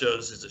graph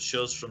shows is it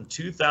shows from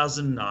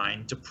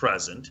 2009 to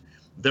present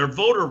their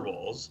voter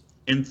rolls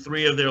in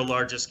 3 of their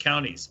largest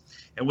counties.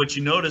 And what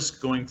you notice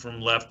going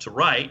from left to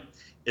right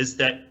is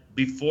that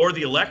before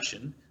the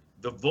election,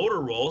 the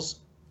voter rolls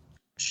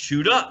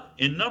shoot up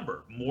in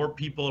number. More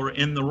people are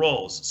in the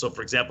rolls. So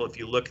for example, if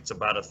you look, it's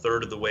about a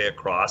third of the way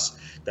across.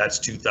 That's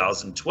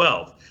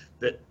 2012.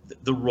 That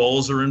the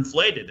rolls are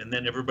inflated, and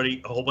then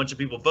a whole bunch of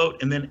people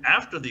vote. And then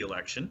after the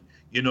election,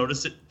 you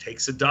notice it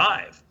takes a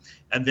dive.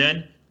 And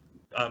then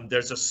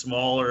there's a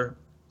smaller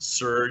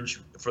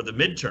surge for the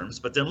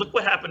midterms. But then look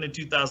what happened in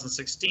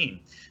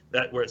 2016,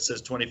 where it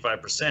says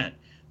 25%.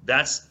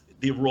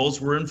 The rolls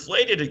were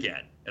inflated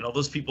again, and all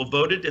those people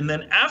voted. And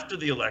then after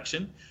the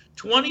election,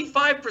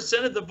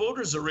 25% of the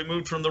voters are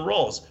removed from the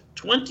rolls.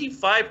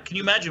 25, can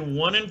you imagine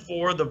 1 in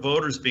 4 of the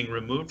voters being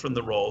removed from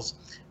the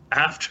rolls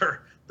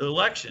after the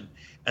election?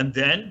 And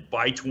then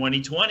by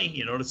 2020,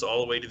 you notice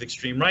all the way to the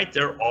extreme right,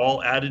 they're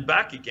all added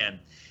back again.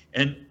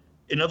 And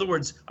in other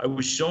words, I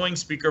was showing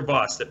Speaker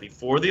Voss that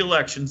before the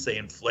elections, they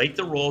inflate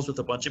the rolls with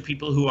a bunch of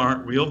people who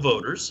aren't real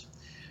voters.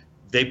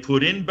 They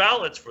put in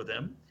ballots for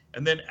them.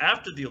 And then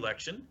after the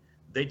election,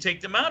 they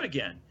take them out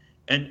again.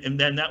 And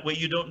then that way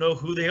you don't know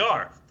who they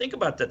are. Think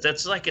about that.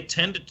 That's like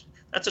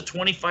that's a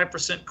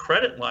 25%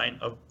 credit line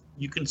of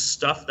you can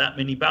stuff that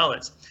many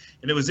ballots.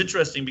 And it was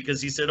interesting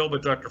because he said, oh,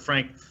 but Dr.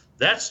 Frank,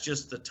 that's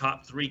just the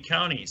top 3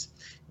 counties.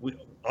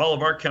 All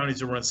of our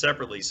counties are run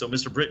separately. So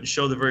Mr. Britton,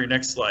 show the very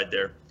next slide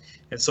there.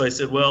 And so I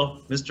said,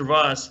 well, Mr.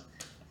 Voss,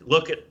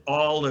 look at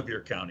all of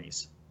your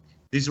counties.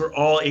 These were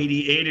all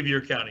 88 of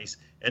your counties.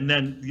 And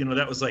then,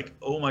 that was like,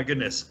 oh my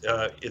goodness,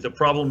 the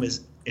problem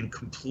is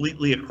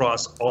completely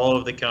across all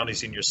of the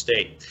counties in your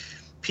state.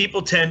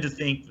 People tend to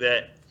think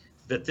that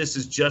this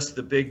is just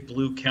the big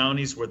blue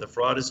counties where the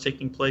fraud is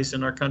taking place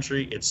in our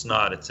country. It's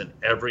not. It's in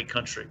every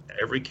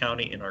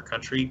county in our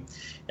country.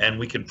 And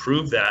we can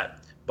prove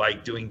that by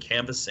doing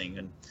canvassing.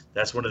 And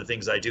that's one of the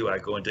things I do. I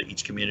go into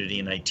each community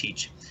and I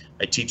teach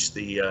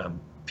the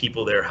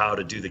people there how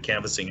to do the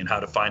canvassing and how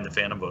to find the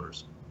phantom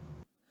voters.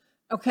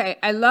 Okay,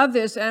 I love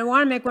this. And I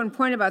want to make one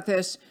point about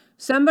this.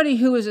 somebody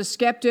who is a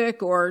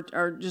skeptic or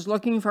just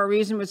looking for a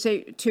reason would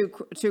say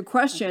to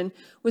question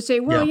would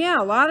say, well,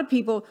 yeah, a lot of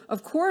people,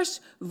 of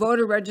course,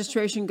 voter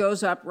registration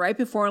goes up right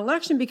before an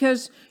election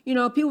because,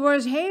 people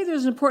always, hey,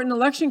 there's an important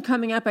election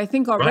coming up. I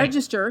think I'll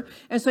register.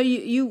 And so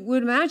you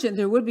would imagine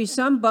there would be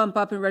some bump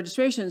up in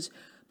registrations.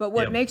 But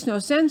what makes no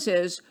sense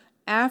is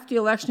after the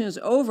election is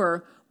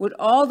over, would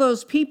all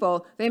those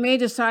people, they may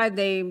decide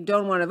they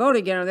don't want to vote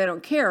again or they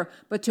don't care,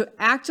 but to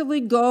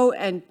actively go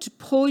and to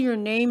pull your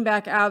name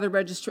back out of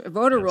the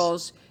voter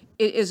rolls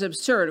is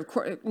absurd. Of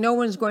course, no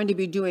one's going to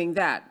be doing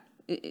that.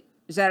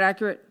 Is that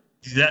accurate?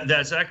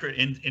 That's accurate.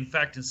 In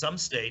fact, in some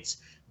states,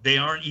 they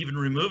aren't even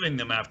removing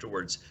them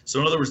afterwards.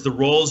 So in other words, the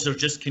rolls are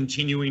just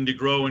continuing to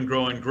grow and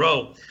grow and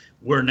grow.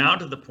 We're now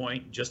to the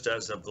point, just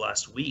as of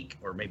last week,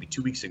 or maybe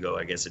 2 weeks ago,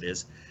 I guess it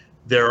is,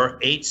 there are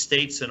 8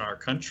 states in our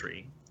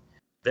country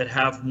that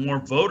have more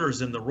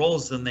voters in the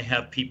rolls than they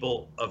have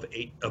people of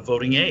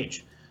voting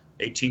age.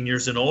 18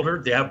 years and older,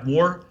 they have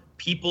more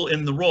people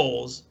in the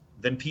rolls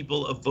than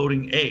people of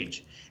voting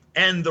age.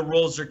 And the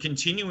rolls are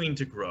continuing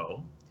to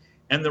grow,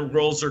 and the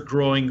rolls are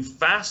growing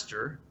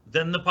faster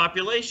than the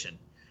population.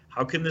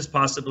 How can this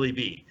possibly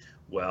be?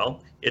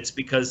 Well, it's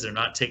because they're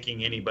not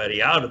taking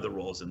anybody out of the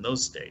rolls in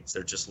those states.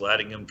 They're just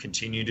letting them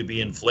continue to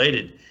be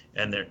inflated,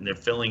 and they're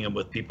filling them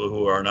with people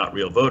who are not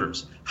real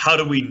voters. How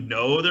do we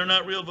know they're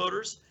not real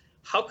voters?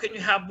 How can you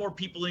have more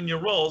people in your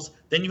rolls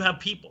than you have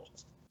people?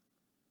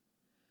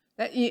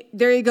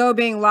 There you go,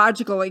 being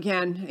logical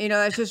again.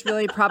 That's just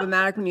really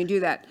problematic when you do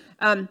that.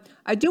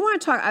 I do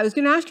want to talk, I was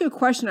going to ask you a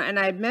question, and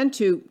I meant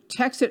to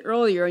text it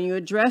earlier, and you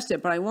addressed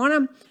it, but I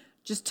want to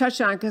just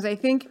touch on, because I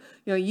think,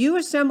 you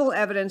assemble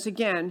evidence,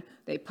 again,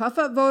 they puff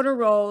up voter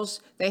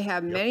rolls, they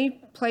have many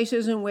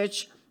places in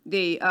which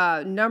the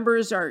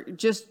numbers are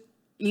just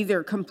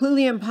either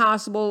completely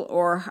impossible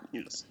or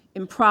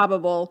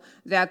improbable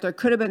that there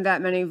could have been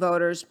that many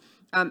voters,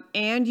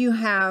 and you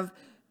have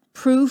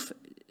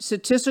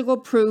statistical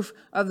proof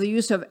of the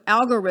use of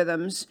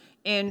algorithms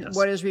in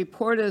what is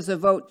reported as a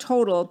vote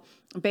total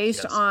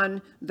based on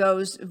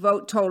those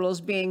vote totals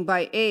being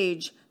by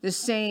age the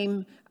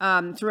same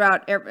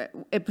throughout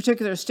a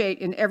particular state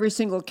in every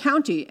single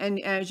county. And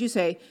as you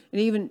say,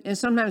 and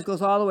sometimes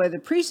goes all the way to the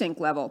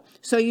precinct level.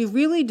 So you've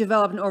really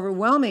developed an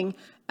overwhelming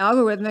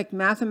algorithmic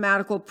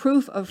mathematical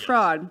proof of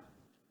fraud.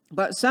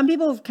 But some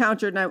people have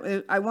countered,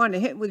 and I wanted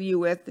to hit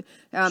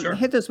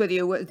this with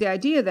you, with the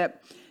idea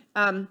that,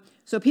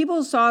 so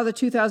people saw the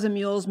 2000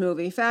 Mules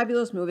movie,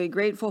 fabulous movie,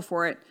 grateful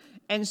for it.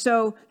 And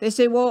so they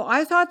say, well,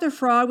 I thought the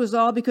fraud was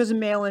all because of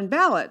mail-in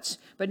ballots,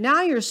 but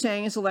now you're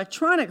saying it's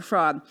electronic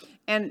fraud.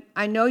 And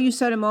I know you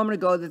said a moment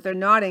ago that they're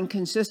not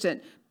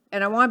inconsistent.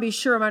 And I want to be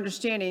sure I'm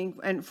understanding,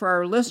 and for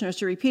our listeners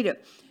to repeat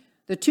it.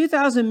 The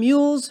 2000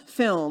 Mules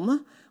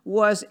film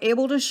was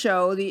able to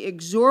show the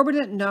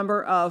exorbitant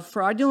number of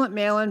fraudulent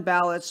mail-in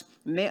ballots,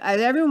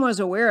 as everyone was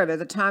aware of at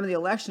the time of the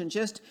election,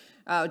 just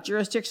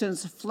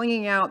jurisdictions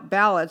flinging out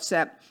ballots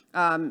that,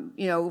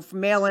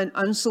 mail-in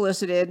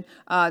unsolicited.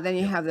 Then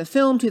you have the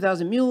film,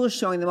 2000 Mules,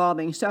 showing them all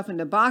being stuffed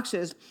into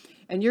boxes.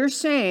 And you're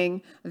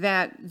saying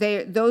that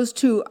those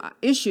two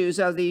issues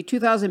of the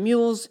 2000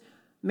 Mules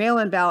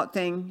mail-in ballot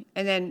thing,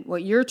 and then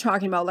what you're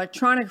talking about,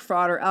 electronic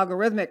fraud or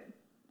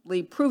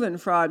algorithmically proven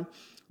fraud,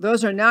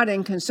 those are not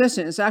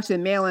inconsistent. It's actually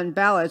the mail-in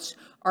ballots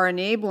are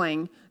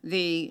enabling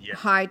the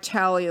high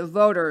tally of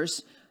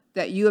voters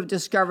that you have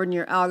discovered in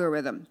your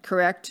algorithm,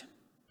 correct?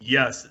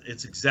 Yes,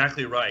 it's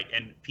exactly right.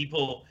 And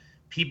people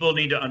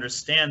need to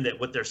understand that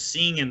what they're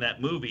seeing in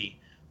that movie,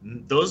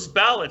 those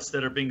ballots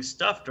that are being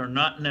stuffed are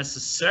not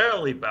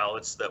necessarily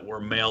ballots that were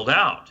mailed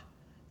out.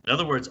 In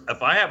other words,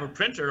 if I have a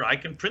printer, I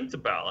can print the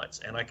ballots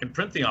and I can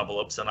print the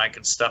envelopes and I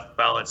can stuff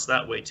ballots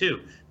that way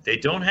too. They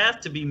don't have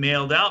to be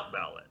mailed out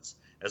ballots.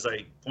 As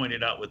I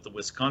pointed out with the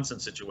Wisconsin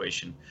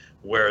situation,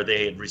 where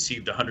they had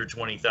received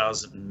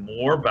 120,000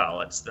 more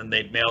ballots than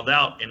they'd mailed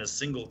out in a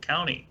single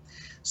county.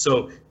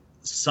 So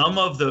some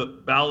of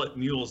the ballot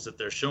mules that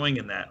they're showing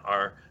in that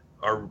are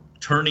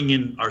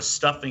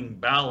stuffing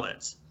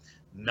ballots,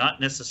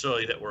 not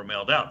necessarily that were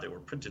mailed out, they were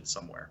printed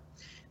somewhere.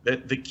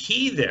 The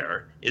key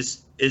there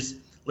is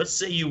let's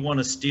say you want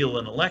to steal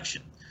an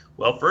election.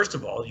 Well, first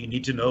of all, you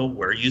need to know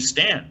where you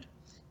stand.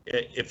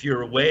 If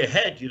you're way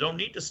ahead, you don't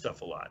need to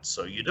stuff a lot,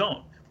 so you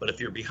don't. But if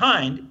you're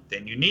behind,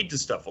 then you need to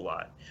stuff a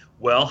lot.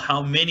 Well,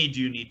 how many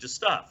do you need to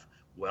stuff?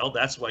 Well,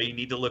 that's why you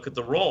need to look at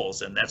the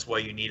rolls, and that's why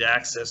you need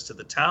access to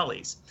the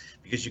tallies,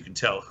 because you can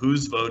tell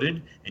who's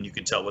voted and you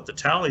can tell what the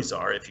tallies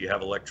are if you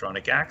have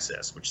electronic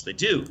access, which they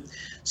do.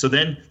 So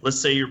then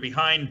let's say you're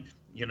behind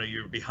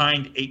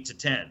 8 to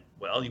 10.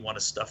 Well, you want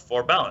to stuff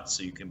 4 ballots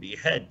so you can be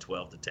ahead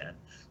 12 to 10.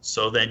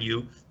 So then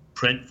you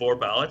print 4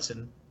 ballots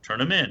and turn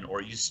them in,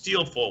 or you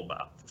steal 4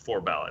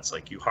 ballots,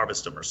 like you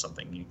harvest them or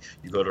something.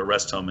 You go to a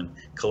rest home and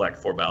collect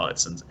 4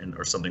 ballots and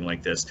or something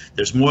like this.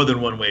 There's more than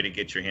one way to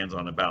get your hands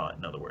on a ballot,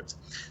 in other words.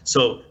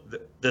 So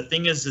the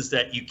thing is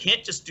that you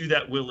can't just do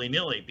that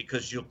willy-nilly,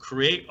 because you'll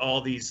create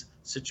all these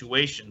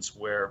situations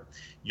where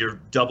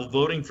you're double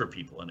voting for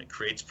people, and it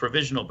creates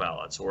provisional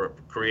ballots, or it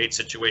creates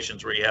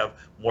situations where you have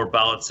more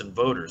ballots than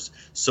voters.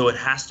 So it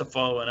has to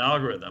follow an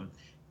algorithm,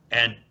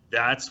 and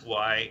that's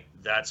why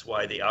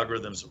the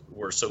algorithms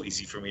were so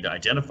easy for me to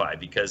identify,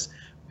 because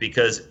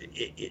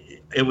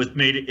it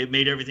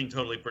made everything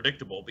totally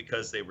predictable,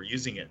 because they were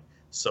using it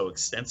so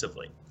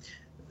extensively.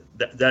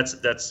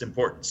 That's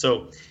important.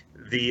 So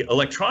the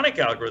electronic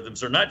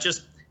algorithms are not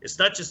just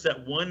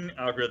that one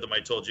algorithm I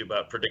told you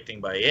about predicting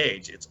by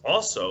age. It's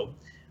also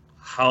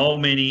how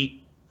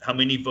many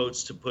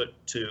votes to put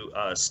to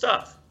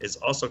stuff is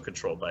also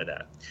controlled by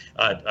that.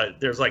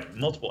 There's like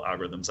multiple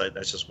algorithms.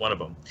 That's just one of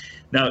them.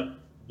 Now,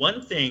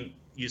 one thing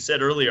you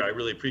said earlier, I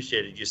really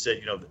appreciated. You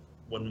said,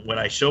 when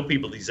I show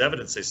people these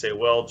evidence, they say,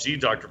 well, gee,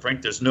 Dr.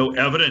 Frank, there's no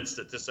evidence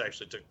that this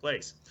actually took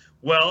place.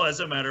 Well, as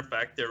a matter of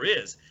fact, there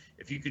is.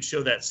 If you could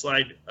show that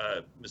slide,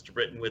 Mr.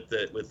 Britton, with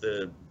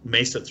the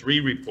MESA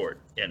 3 report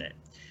in it.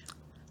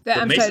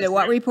 I'm sorry, the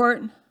what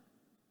report?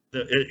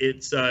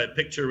 It's a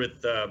picture with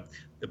the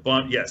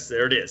bond. Yes,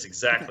 there it is.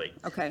 Exactly.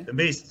 Okay. The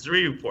MESA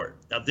 3 report.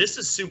 Now, this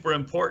is super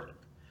important,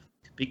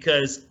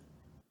 because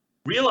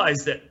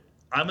realize that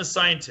I'm a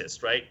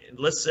scientist, right? And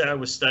let's say I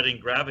was studying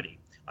gravity.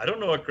 I don't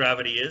know what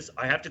gravity is.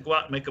 I have to go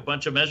out and make a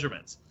bunch of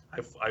measurements.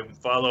 I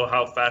follow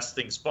how fast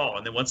things fall.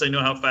 And then once I know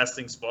how fast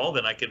things fall,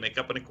 then I can make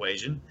up an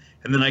equation,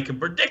 and then I can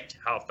predict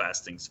how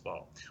fast things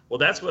fall. Well,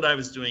 that's what I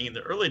was doing in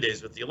the early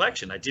days with the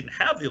election. I didn't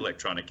have the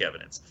electronic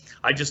evidence.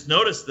 I just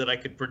noticed that I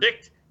could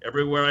predict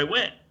everywhere I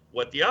went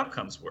what the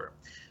outcomes were.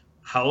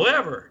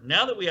 However,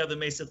 now that we have the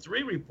MESA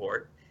 3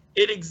 report,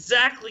 it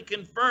exactly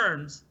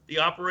confirms the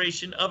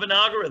operation of an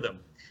algorithm.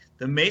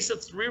 The MESA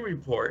 3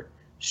 report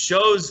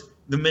shows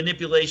the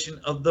manipulation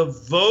of the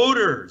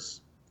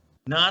voters,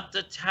 not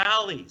the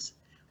tallies.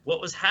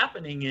 What was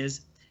happening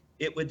is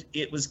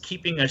it was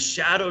keeping a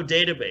shadow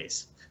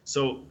database.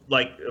 So,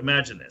 like,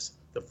 imagine this: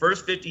 the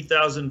first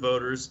 50,000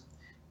 voters,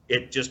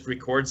 it just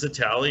records the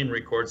tally and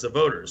records the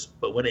voters.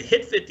 But when it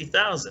hit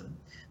 50,000,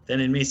 then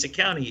in Mesa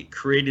County, it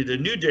created a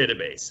new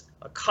database,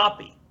 a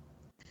copy,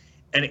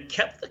 and it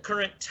kept the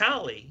current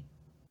tally,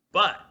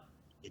 but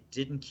it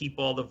didn't keep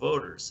all the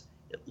voters.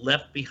 It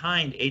left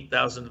behind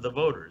 8,000 of the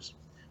voters.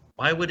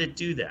 Why would it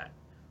do that?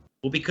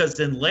 Well, because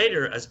then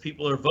later, as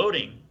people are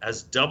voting,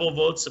 as double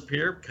votes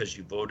appear, because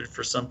you voted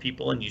for some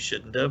people and you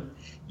shouldn't have,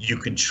 you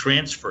can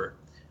transfer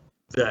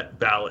that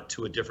ballot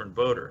to a different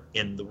voter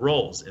in the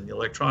rolls, in the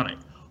electronic.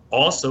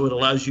 Also, it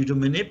allows you to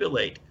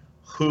manipulate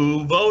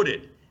who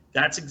voted.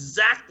 That's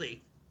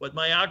exactly what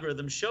my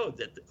algorithm showed,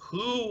 that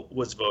who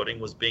was voting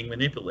was being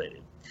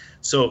manipulated.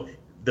 So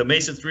the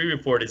MESA 3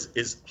 report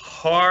is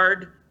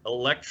hard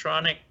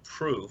electronic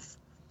proof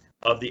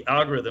of the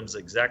algorithms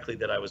exactly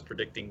that I was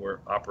predicting were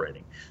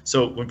operating.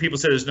 So when people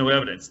say there's no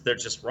evidence, they're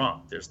just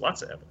wrong. There's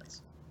lots of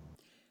evidence.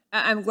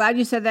 I'm glad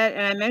you said that.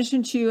 And I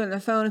mentioned to you on the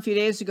phone a few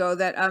days ago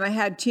that I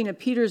had Tina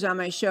Peters on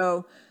my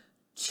show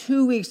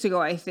 2 weeks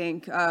ago, I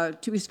think,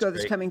 2 weeks ago,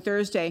 this coming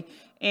Thursday.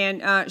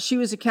 And she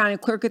was a county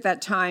clerk at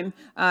that time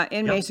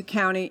in Mesa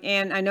County.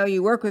 And I know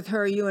you work with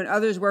her, you and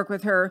others work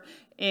with her.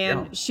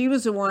 And she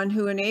was the one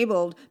who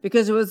enabled,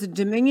 because it was the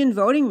Dominion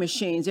voting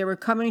machines. They were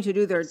coming to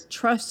do their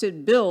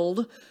trusted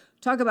build.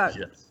 Talk about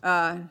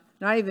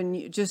not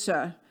even just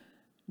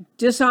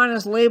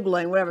dishonest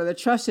labeling, whatever, the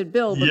trusted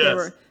build. But they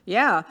were,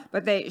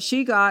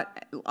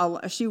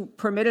 she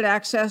permitted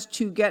access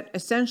to get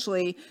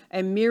essentially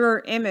a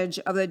mirror image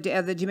of the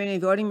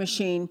Dominion voting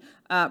machine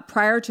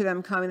prior to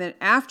them coming, then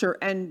after.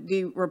 And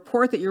the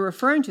report that you're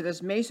referring to,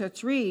 this MESA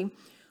 3,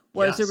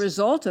 was the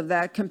result of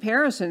that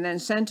comparison, then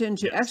sent in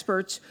to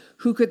experts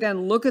who could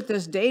then look at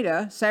this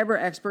data, cyber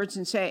experts,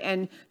 and say,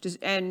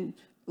 and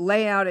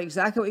lay out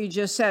exactly what you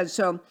just said.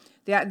 So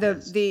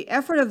the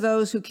effort of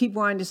those who keep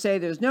wanting to say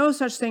there's no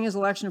such thing as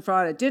election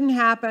fraud, it didn't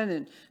happen,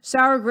 and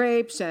sour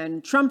grapes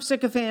and Trump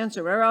sycophants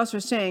or whatever else they're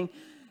saying,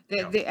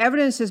 the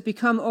evidence has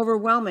become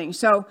overwhelming.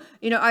 So,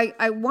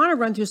 I want to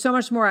run through so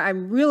much more. I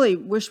really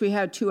wish we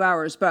had 2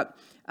 hours, but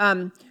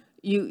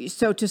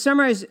so to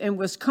summarize, in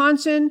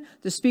Wisconsin,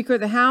 the Speaker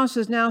of the House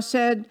has now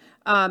said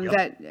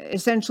that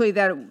essentially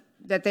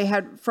that they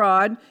had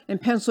fraud. In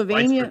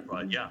Pennsylvania,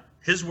 widespread fraud,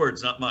 his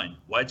words, not mine.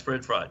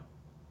 Widespread fraud.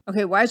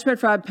 Okay, widespread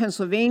fraud.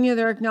 Pennsylvania,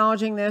 they're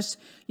acknowledging this.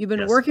 You've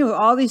been working with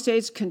all these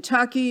states,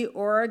 Kentucky,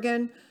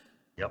 Oregon.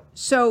 Yep.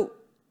 So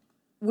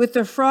with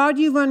the fraud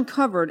you've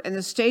uncovered and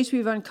the states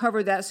we've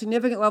uncovered that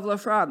significant level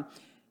of fraud,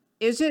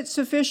 is it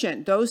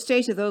sufficient? Those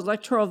states, if those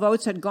electoral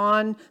votes had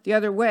gone the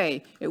other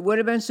way, it would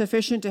have been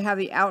sufficient to have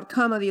the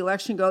outcome of the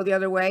election go the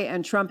other way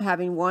and Trump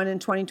having won in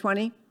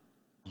 2020?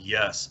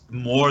 Yes,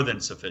 more than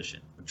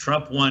sufficient.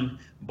 Trump won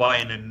by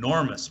an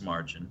enormous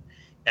margin.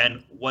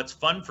 And what's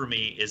fun for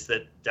me is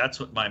that that's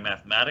what my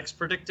mathematics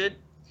predicted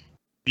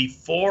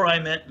before I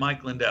met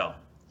Mike Lindell.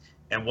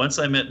 And once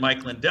I met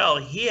Mike Lindell,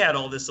 he had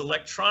all this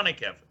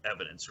electronic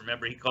evidence.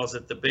 Remember, he calls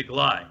it the big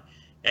lie.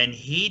 And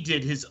he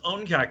did his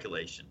own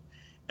calculation.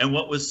 And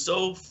what was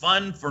so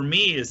fun for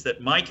me is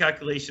that my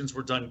calculations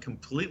were done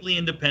completely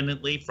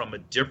independently from a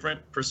different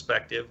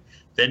perspective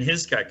than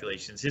his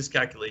calculations. His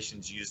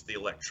calculations used the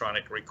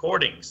electronic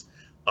recordings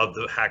of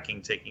the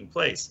hacking taking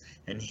place.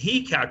 And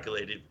he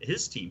calculated,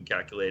 his team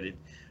calculated,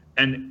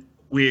 and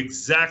we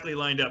exactly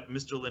lined up.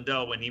 Mr.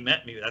 Lindell, when he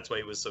met me, that's why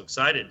he was so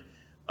excited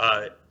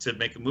to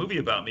make a movie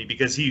about me,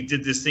 because he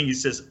did this thing. He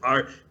says,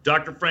 "Our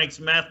Dr. Frank's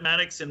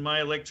mathematics and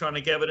my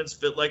electronic evidence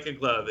fit like a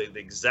glove. They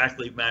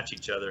exactly match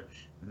each other."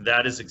 And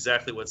that is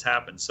exactly what's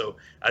happened. So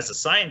as a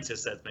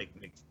scientist, that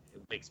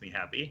makes me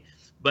happy.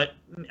 But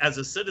as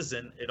a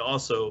citizen, it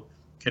also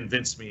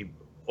convinced me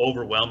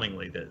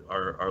overwhelmingly that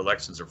our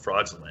elections are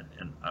fraudulent,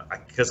 and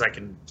because I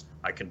can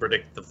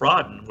predict the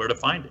fraud and where to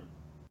find it.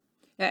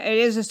 It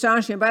is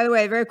astonishing. By the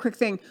way, a very quick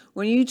thing: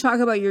 when you talk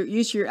about your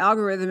use of your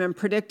algorithm and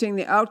predicting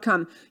the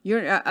outcome,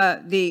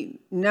 the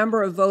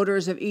number of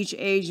voters of each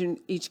age in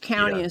each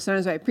county, and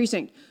sometimes by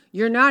precinct,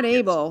 you're not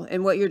able,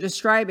 in what you're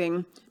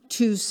describing,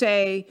 to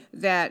say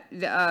that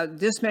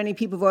this many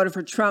people voted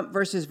for Trump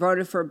versus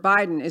voted for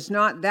Biden. It's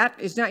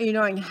not you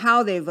knowing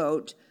how they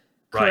vote,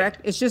 correct?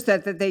 Right. It's just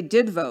that they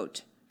did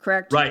vote,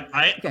 correct? Right.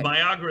 My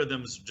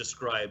algorithms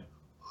describe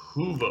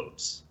who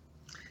votes,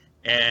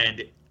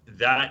 and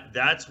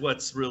that's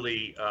what's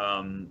really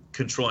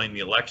controlling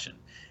the election.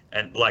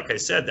 And like I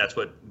said, that's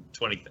what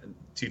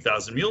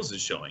 22,000 Mules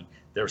is showing.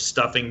 They're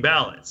stuffing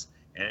ballots,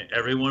 and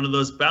every one of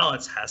those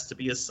ballots has to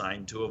be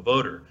assigned to a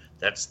voter.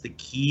 That's the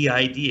key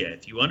idea.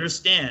 If you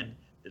understand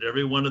that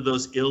every one of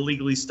those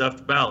illegally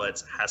stuffed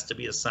ballots has to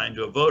be assigned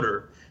to a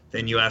voter,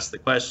 then you ask the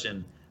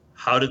question,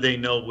 how do they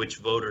know which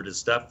voter to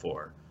stuff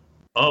for?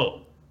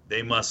 Oh,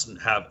 they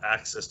mustn't have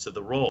access to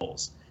the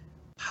rolls.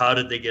 How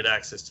did they get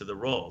access to the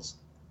rolls?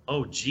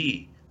 Oh,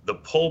 gee, the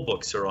poll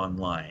books are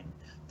online.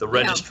 The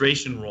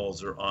registration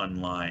rolls are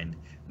online.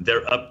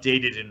 They're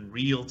updated in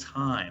real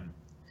time.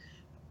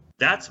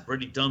 That's a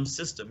pretty dumb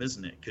system,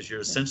 isn't it? Because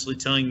you're essentially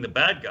telling the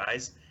bad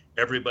guys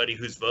everybody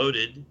who's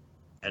voted,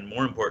 and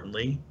more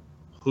importantly,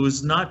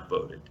 who's not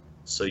voted,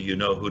 so you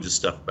know who to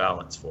stuff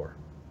ballots for.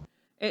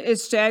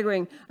 It's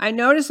staggering. I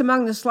noticed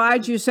among the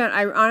slides you sent,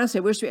 I honestly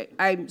wish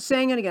I'm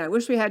saying it again, I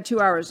wish we had 2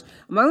 hours.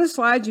 Among the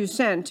slides you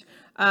sent,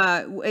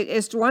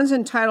 it's the ones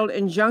entitled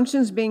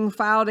Injunctions Being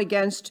Filed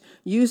Against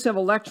Use of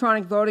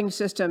Electronic Voting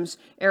Systems,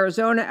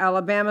 Arizona,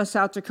 Alabama,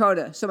 South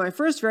Dakota. So my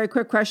first very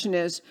quick question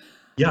is,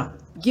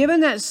 given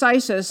that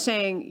CISA is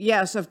saying,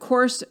 yes, of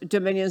course,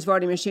 Dominion's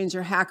voting machines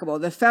are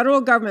hackable, the federal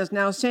government is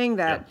now saying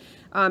that,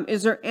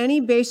 is there any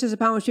basis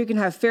upon which you can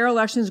have fair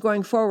elections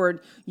going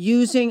forward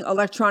using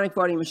electronic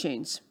voting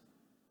machines?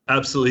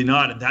 Absolutely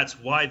not, and that's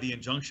why the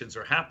injunctions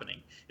are happening.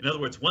 In other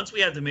words, once we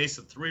had the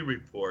Mesa 3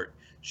 report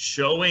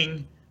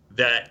showing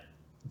that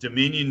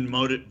Dominion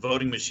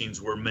voting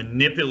machines were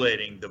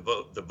manipulating the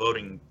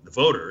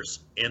voters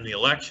in the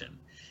election,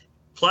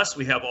 plus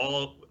we have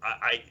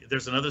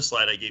there's another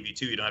slide I gave you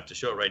too, you don't have to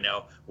show it right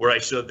now, where I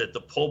showed that the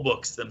poll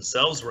books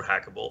themselves were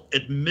hackable,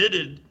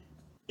 admitted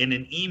in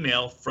an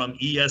email from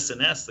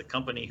ES&S, the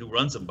company who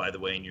runs them, by the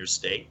way, in your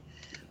state.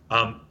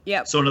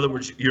 So in other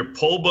words, your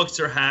poll books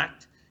are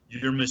hacked,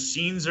 your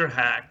machines are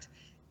hacked.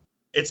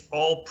 It's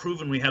all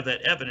proven. We have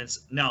that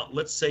evidence. Now,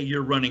 let's say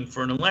you're running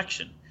for an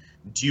election.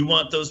 Do you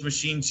want those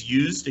machines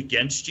used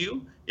against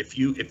you? If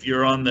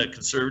you're on the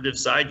conservative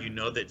side, you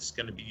know that it's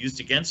going to be used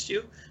against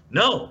you?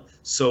 No.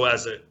 So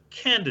as a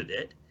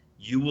candidate,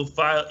 you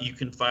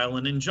can file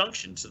an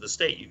injunction to the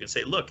state. You can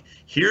say, look,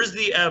 here's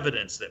the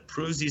evidence that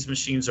proves these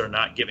machines are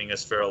not giving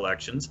us fair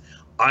elections.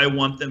 I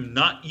want them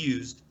not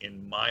used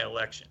in my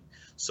election.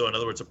 So in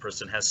other words, a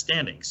person has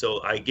standing.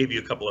 So I gave you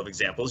a couple of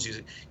examples.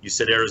 You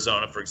said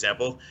Arizona, for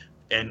example.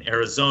 In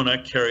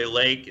Arizona, Carrie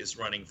Lake is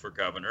running for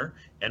governor,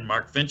 and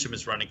Mark Fincham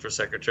is running for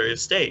Secretary of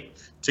State.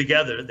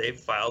 Together, they've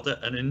filed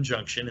an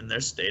injunction in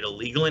their state, a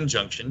legal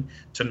injunction,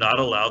 to not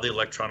allow the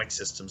electronic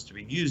systems to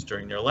be used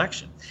during their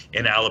election.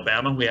 In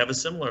Alabama, we have a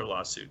similar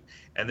lawsuit,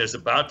 and there's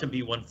about to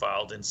be one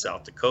filed in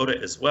South Dakota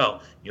as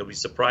well. You'll be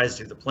surprised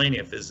who the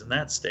plaintiff is in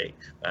that state.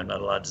 I'm not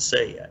allowed to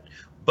say yet.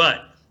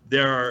 But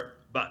there are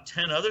about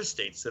 10 other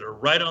states that are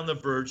right on the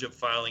verge of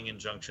filing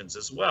injunctions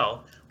as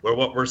well, where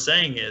what we're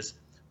saying is,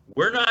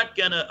 we're not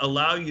going to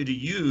allow you to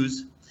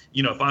use,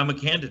 if I'm a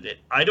candidate,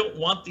 I don't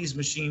want these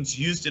machines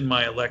used in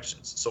my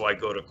elections. So I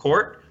go to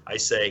court, I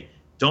say,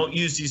 don't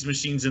use these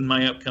machines in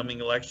my upcoming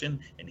election.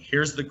 And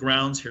here's the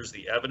grounds, here's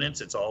the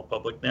evidence. It's all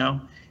public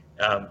now.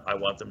 I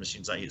want the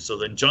machines not used. So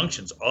the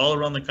injunctions all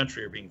around the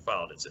country are being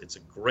filed. It's a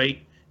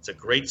great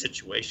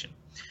situation.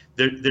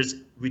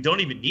 We don't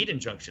even need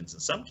injunctions in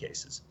some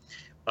cases.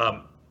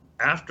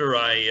 After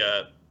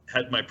I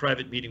had my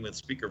private meeting with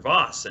Speaker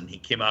Voss, and he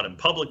came out and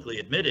publicly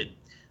admitted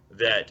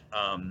that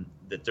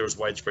there was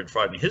widespread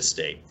fraud in his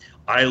state,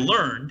 I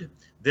learned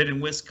that in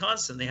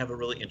Wisconsin they have a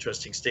really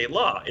interesting state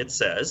law. It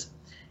says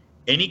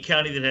any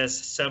county that has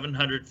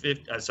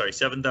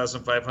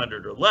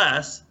 7,500 or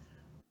less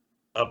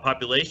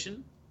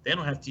population, they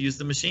don't have to use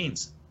the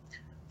machines.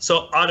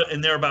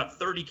 And there are about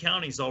 30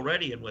 counties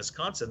already in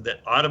Wisconsin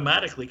that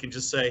automatically can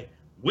just say,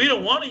 we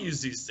don't want to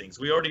use these things.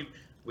 We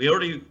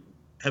already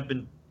have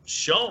been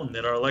shown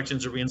that our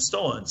elections are being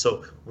stolen,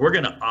 so we're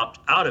going to opt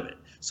out of it.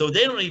 So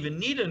they don't even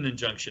need an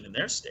injunction in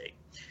their state.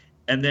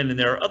 And then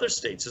there are other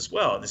states as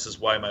well. And this is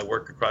why my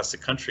work across the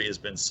country has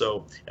been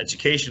so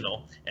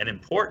educational and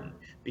important,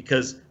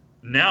 because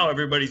now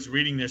everybody's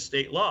reading their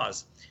state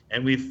laws.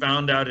 And we've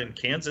found out in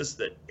Kansas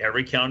that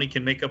every county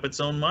can make up its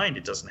own mind.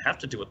 It doesn't have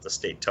to do what the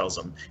state tells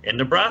them. In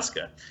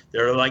Nebraska,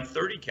 there are like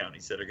 30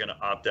 counties that are going to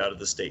opt out of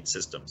the state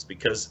systems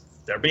because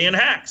they're being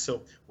hacked.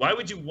 So why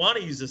would you want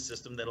to use a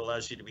system that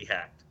allows you to be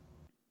hacked?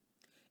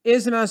 It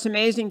is the most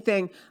amazing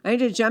thing. I need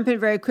to jump in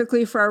very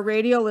quickly for our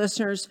radio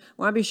listeners.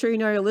 I want to be sure you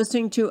know you're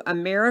listening to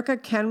America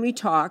Can We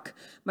Talk.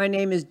 My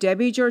name is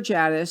Debbie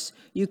Georgatos.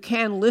 You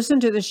can listen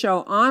to the show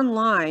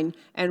online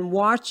and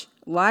watch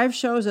live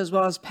shows as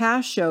well as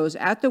past shows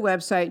at the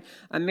website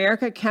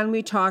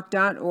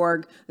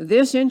americacanwetalk.org.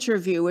 This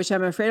interview, which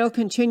I'm afraid will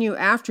continue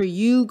after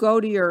you go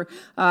to your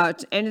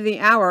end of the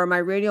hour, my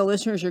radio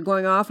listeners are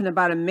going off in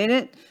about a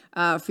minute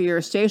for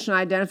your station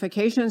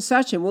identification and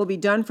such, and we'll be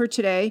done for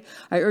today.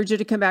 I urge you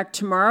to come back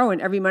tomorrow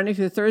and every Monday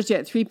through Thursday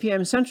at 3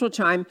 p.m. Central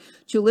Time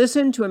to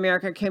listen to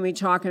America Can We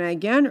Talk. And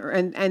again,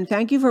 and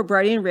thank you for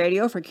Brighton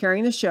Radio for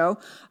carrying the show.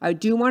 I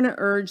do want to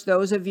urge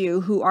those of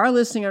you who are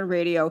listening on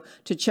radio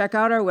to check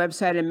out our website,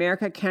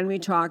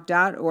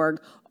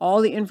 americacanwetalk.org.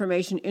 All the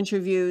information,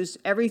 interviews,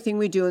 everything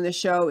we do in the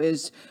show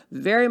is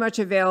very much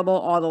available.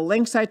 All the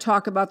links I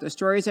talk about, the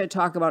stories I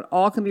talk about,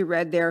 all can be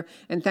read there.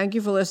 And thank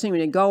you for listening.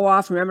 When you go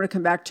off, remember to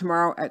come back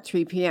tomorrow at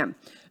 3 p.m.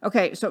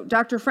 Okay, so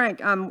Dr.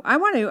 Frank, I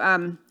want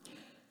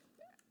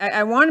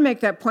to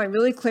make that point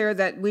really clear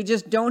that we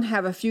just don't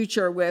have a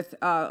future with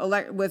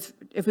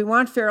if we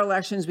want fair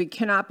elections, we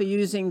cannot be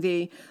using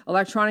the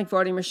electronic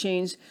voting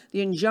machines.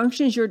 The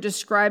injunctions you're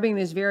describing in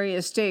these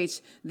various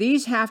states,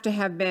 these have to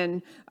have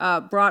been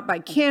brought by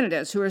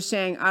candidates who are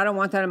saying, I don't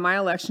want that in my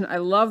election. I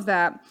love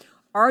that.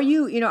 Are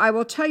you, I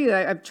will tell you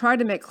that I've tried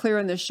to make clear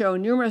in the show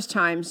numerous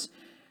times,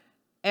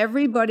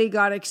 everybody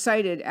got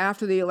excited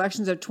after the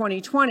elections of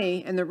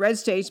 2020 in the red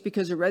states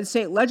because the red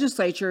state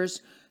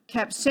legislatures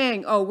kept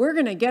saying, oh, we're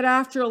going to get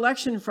after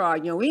election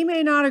fraud. We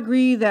may not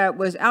agree that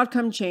was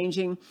outcome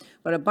changing,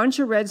 but a bunch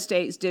of red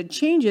states did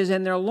changes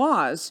in their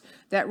laws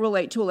that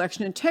relate to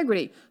election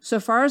integrity. So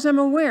far as I'm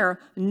aware,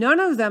 none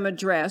of them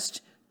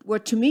addressed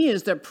what to me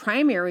is the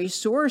primary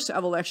source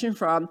of election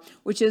fraud,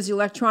 which is the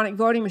electronic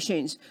voting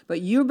machines.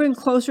 But you've been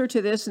closer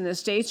to this in the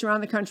states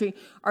around the country.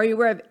 Are you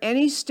aware of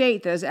any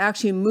state that has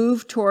actually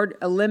moved toward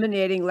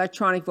eliminating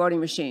electronic voting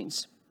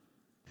machines?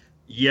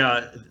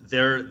 Yeah,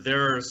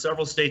 there are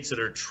several states that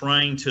are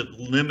trying to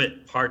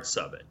limit parts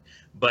of it,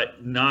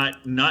 but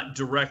not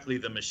directly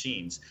the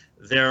machines.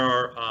 There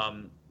are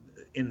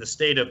in the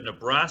state of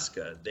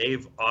Nebraska,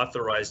 they've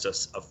authorized a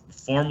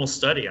formal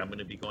study. I'm going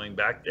to be going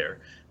back there.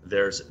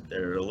 Their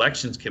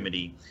elections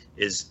committee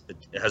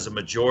has a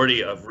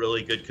majority of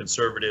really good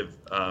conservative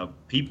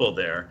people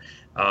there.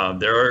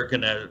 They're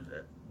going to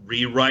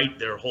rewrite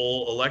their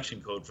whole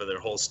election code for their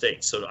whole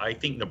state. So I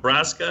think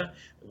Nebraska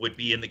would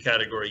be in the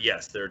category,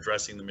 yes, they're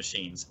addressing the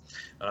machines.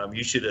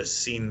 You should have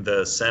seen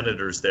the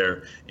senators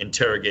there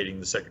interrogating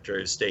the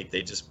Secretary of State.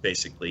 They just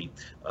basically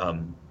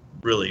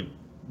really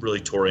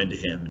tore into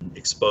him and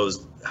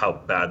exposed how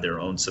bad their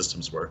own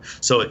systems were.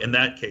 So in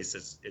that case,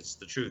 it's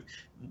the truth.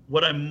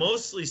 What I'm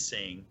mostly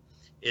seeing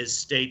is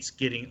states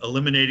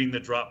eliminating the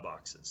drop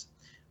boxes.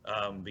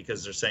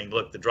 Because they're saying,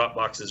 look, the drop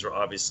boxes are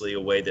obviously a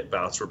way that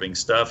ballots were being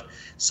stuffed.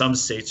 Some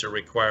states are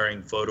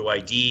requiring photo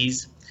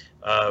IDs,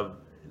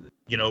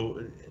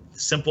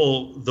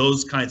 simple,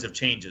 those kinds of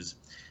changes.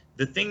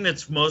 The thing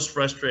that's most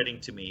frustrating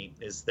to me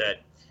is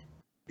that,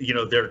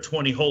 there are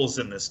 20 holes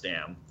in this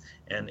dam,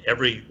 and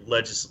every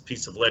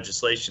piece of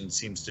legislation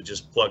seems to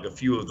just plug a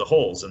few of the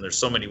holes, and there's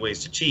so many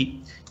ways to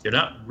cheat. You're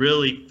not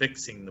really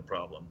fixing the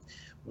problem,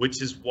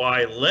 which is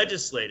why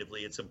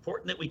legislatively it's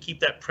important that we keep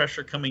that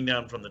pressure coming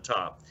down from the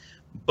top.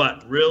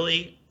 But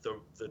really,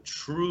 the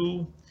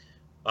true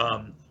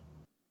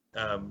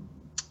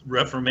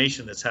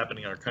reformation that's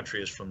happening in our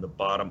country is from the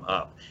bottom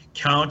up.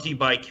 County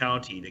by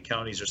county, the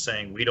counties are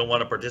saying, we don't want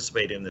to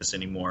participate in this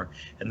anymore.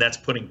 And that's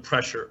putting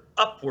pressure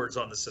upwards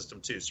on the system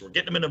too. So we're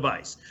getting them in a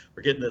vice.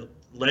 We're getting the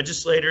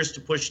legislators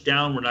to push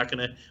down. We're not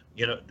going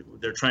to,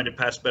 they're trying to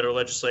pass better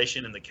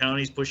legislation, and the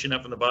counties pushing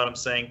up in the bottom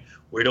saying,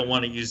 we don't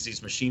want to use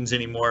these machines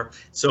anymore.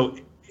 So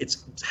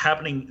it's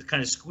happening,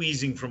 kind of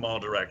squeezing from all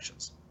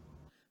directions.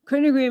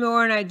 Couldn't agree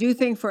more. And I do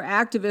think for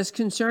activists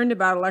concerned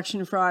about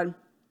election fraud,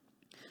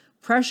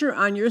 pressure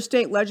on your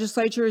state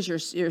legislatures,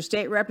 your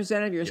state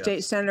representative, your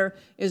state senator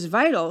is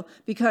vital,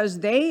 because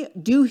they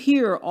do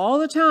hear all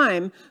the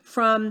time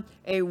from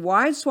a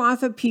wide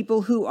swath of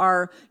people who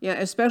are,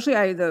 especially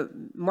the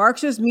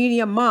Marxist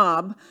media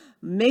mob,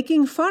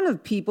 making fun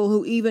of people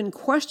who even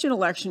question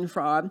election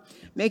fraud,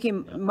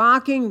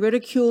 mocking,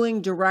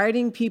 ridiculing,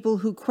 deriding people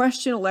who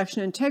question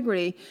election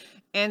integrity.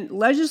 And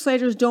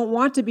legislators don't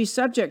want to be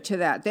subject to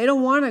that. They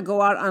don't want to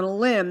go out on a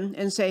limb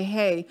and say,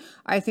 hey,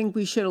 I think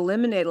we should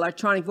eliminate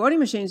electronic voting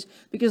machines,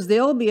 because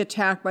they'll be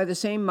attacked by the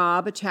same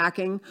mob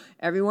attacking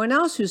everyone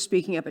else who's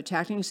speaking up,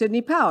 attacking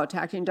Sidney Powell,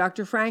 attacking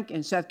Dr. Frank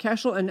and Seth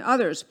Keshel and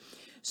others.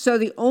 So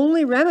the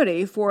only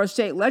remedy for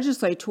state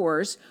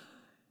legislators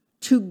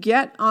to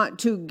get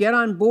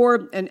on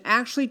board and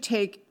actually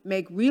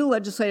make real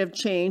legislative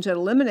change that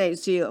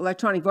eliminates the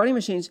electronic voting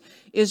machines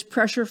is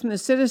pressure from the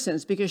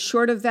citizens, because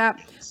short of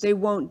that, they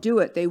won't do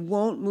it. They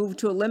won't move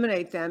to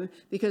eliminate them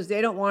because they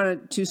don't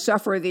want to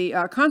suffer the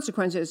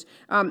consequences.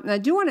 And I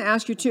do want to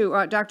ask you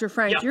too, Dr.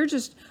 Frank,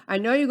 I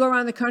know you go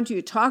around the country,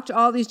 you talk to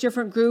all these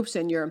different groups,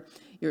 and you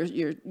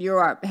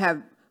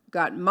have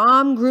got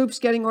mom groups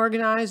getting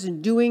organized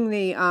and doing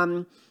the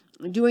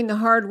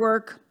hard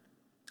work,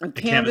 and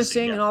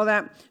canvassing and all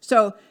that.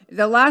 So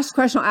the last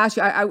question I'll ask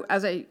you,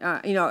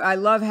 I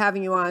love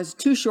having you on. It's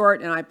too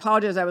short, and I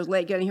apologize I was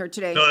late getting here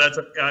today. No,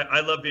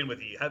 I love being with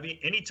you. Have me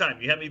anytime.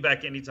 You have me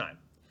back anytime.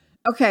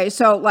 Okay,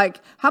 so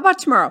how about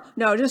tomorrow?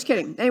 No, just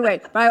kidding.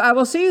 Anyway, but I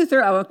will see you.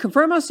 I will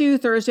confirm I'll see you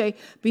Thursday.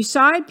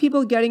 Beside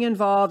people getting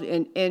involved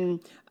in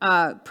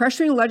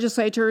pressuring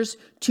legislators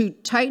to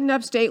tighten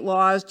up state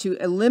laws to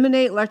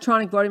eliminate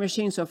electronic voting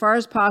machines so far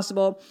as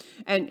possible,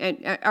 and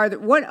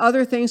what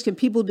other things can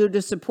people do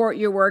to support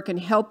your work and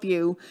help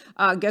you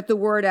get the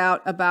word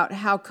out about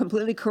how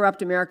completely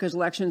corrupt America's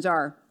elections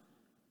are?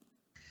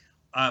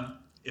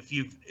 If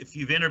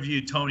you've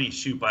interviewed Tony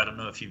Shoup, I don't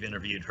know if you've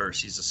interviewed her.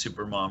 She's a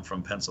super mom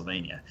from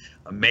Pennsylvania,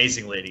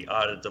 amazing lady,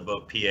 Audit the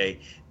Vote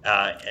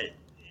PA.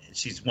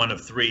 She's one of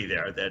 3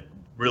 there that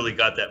really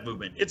got that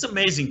movement. It's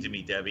amazing to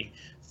me, Debbie.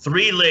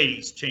 3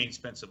 ladies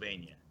changed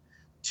Pennsylvania,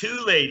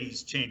 2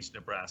 ladies changed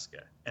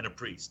Nebraska, and a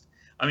priest.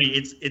 I mean,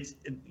 it's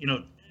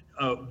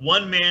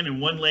one man and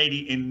 1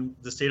 lady in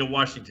the state of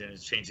Washington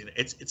is changing it.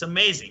 It's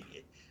amazing.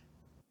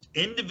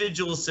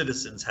 Individual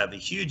citizens have a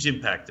huge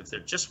impact if they're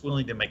just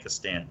willing to make a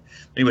stand.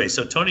 Anyway,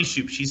 so Tony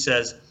Shoup, she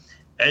says,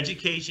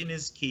 education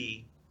is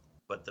key,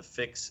 but the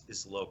fix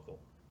is local.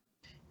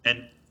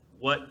 And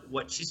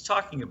what she's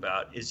talking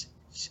about is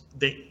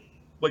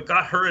what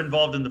got her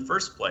involved in the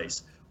first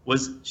place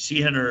was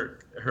she and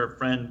her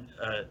friend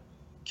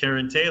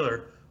Karen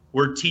Taylor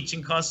were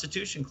teaching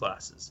Constitution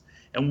classes.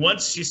 And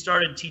once she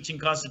started teaching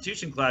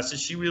Constitution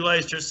classes, she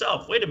realized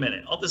herself, wait a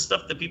minute, all this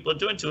stuff that people are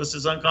doing to us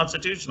is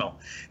unconstitutional.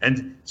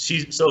 And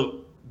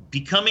so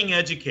becoming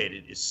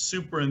educated is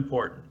super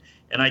important.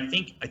 And I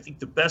think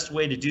the best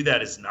way to do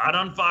that is not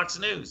on Fox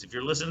News. If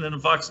you're listening to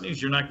Fox News,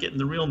 you're not getting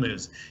the real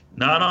news.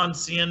 Not on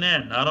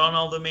CNN, not on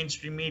all the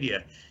mainstream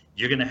media.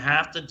 You're going to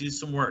have to do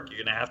some work.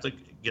 You're going to have to,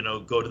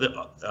 go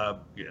to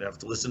you have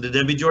to listen to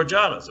Debbie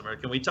Georgiada's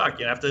American We Talk.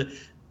 You have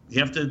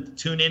to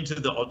tune into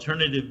the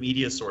alternative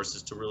media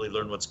sources to really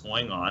learn what's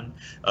going on.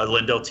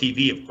 Lindell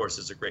TV, of course,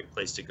 is a great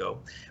place to go.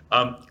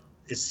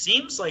 It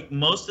seems like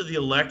most of the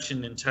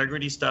election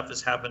integrity stuff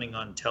is happening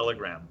on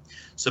Telegram.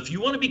 So if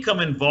you want to become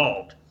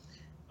involved,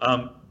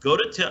 go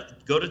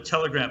to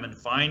Telegram and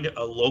find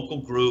a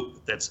local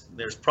group.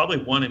 There's probably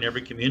one in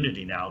every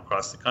community now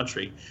across the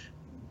country.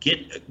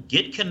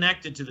 Get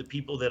connected to the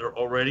people that are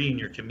already in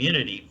your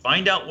community.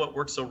 Find out what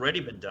work's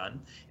already been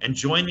done and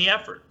join the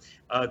effort.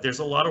 There's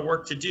a lot of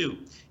work to do.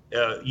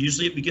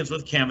 Usually it begins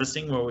with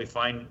canvassing, where we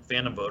find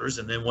phantom voters.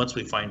 And then once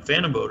we find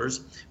phantom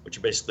voters, which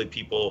are basically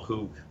people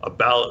who a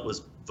ballot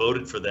was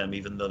voted for them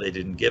even though they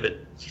didn't give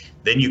it,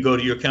 then you go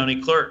to your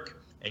county clerk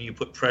and you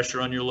put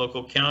pressure on your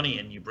local county,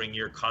 and you bring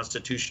your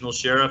constitutional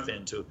sheriff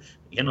into,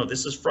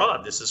 this is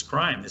fraud, this is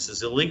crime, this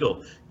is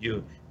illegal.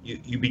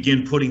 You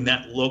begin putting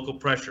that local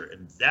pressure,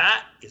 and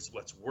that is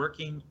what's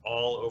working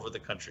all over the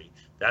country.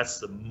 That's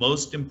the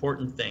most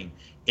important thing.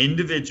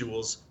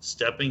 Individuals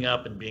stepping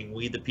up and being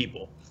we the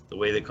people, the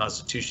way the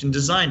Constitution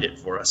designed it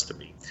for us to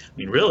be. I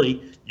mean,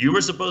 really, you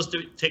were supposed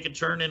to take a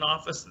turn in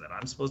office, and then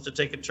I'm supposed to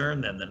take a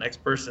turn, then the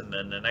next person,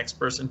 then the next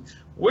person.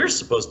 We're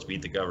supposed to be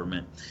the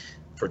government.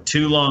 For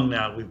too long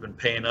now, we've been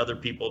paying other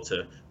people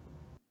to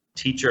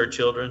teach our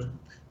children.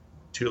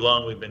 Too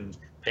long, we've been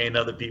paying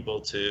other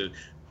people to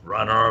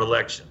run our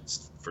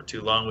elections. For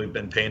too long, we've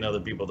been paying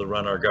other people to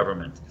run our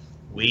government.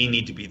 We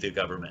need to be the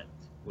government.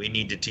 We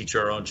need to teach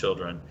our own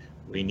children.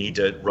 We need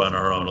to run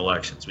our own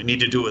elections. We need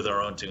to do it with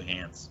our own 2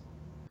 hands.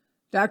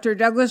 Dr.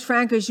 Douglas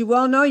Frank, as you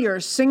well know,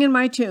 you're singing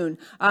my tune.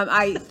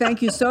 I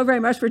thank you so very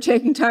much for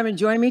taking time and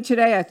joining me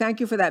today. I thank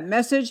you for that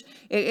message.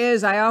 It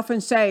is, I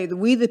often say,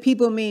 we the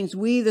people means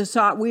we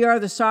are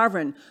the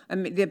sovereign.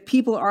 The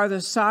people are the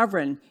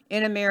sovereign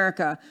in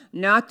America,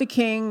 not the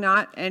king,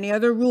 not any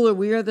other ruler.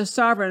 We are the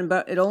sovereign,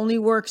 but it only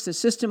works, the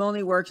system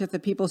only works if the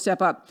people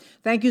step up.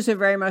 Thank you so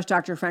very much,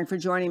 Dr. Frank, for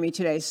joining me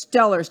today.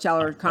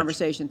 Stellar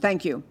conversation.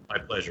 Thank you. My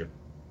pleasure.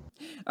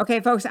 Okay,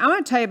 folks, I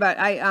want to tell you about,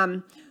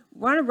 I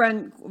want to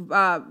run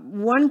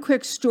one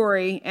quick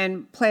story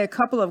and play a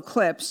couple of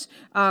clips.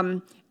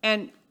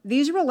 And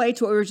these relate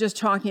to what we were just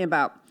talking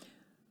about.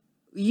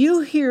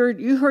 You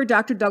heard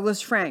Dr. Douglas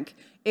Frank.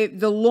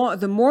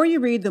 The more you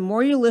read, the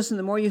more you listen,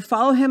 the more you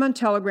follow him on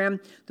Telegram,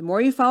 the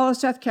more you follow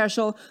Seth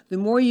Keshel, the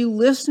more you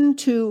listen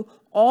to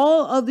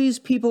all of these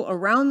people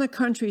around the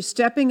country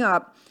stepping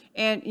up,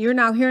 and you're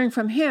now hearing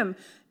from him,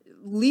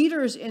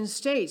 leaders in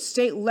states,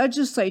 state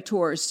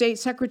legislators, state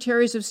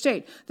secretaries of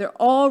state, they're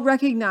all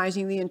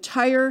recognizing the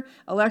entire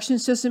election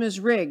system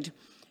is rigged.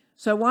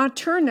 So I want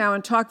to turn now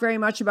and talk very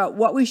much about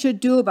what we should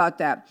do about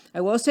that.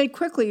 I will say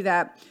quickly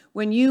that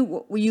when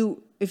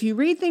if you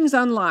read things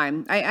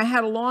online, I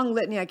had a long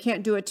litany, I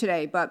can't do it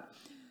today, but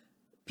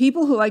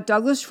people who like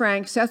Douglas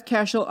Frank, Seth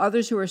Keshel,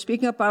 others who are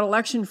speaking up about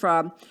election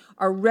fraud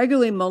are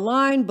regularly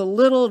maligned,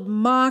 belittled,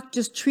 mocked,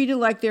 just treated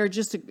like they're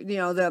just,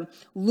 the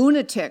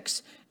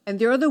lunatics. And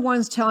they're the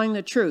ones telling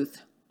the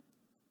truth.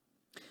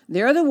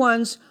 They're the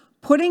ones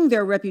putting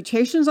their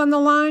reputations on the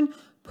line,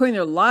 putting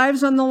their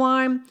lives on the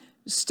line,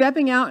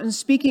 stepping out and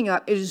speaking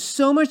up. It is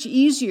so much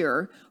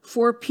easier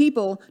for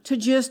people to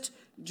just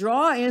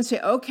draw in and say,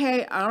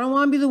 okay, I don't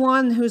want to be the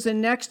one who's the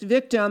next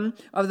victim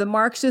of the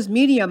Marxist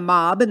media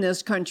mob in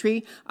this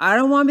country. I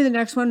don't want to be the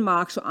next one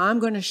mocked, so I'm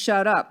going to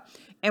shut up.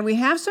 And we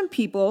have some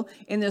people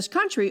in this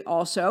country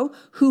also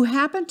who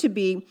happen to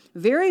be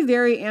very,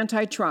 very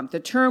anti-Trump. The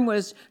term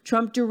was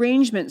Trump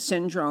derangement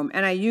syndrome.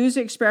 And I use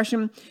the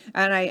expression,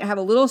 and I have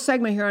a little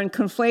segment here on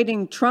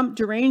conflating Trump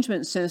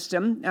derangement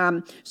syndrome,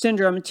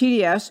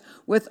 TDS,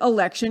 with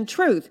election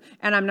truth.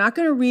 And I'm not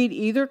going to read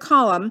either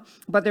column,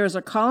 but there's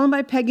a column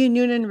by Peggy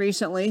Noonan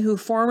recently, who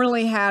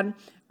formerly had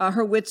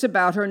her wits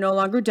about her, no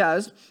longer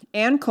does.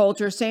 Ann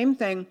Coulter, same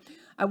thing.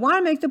 I want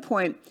to make the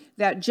point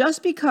that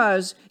just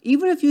because,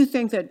 even if you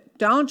think that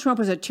Donald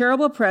Trump is a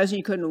terrible president,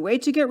 you couldn't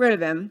wait to get rid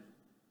of him,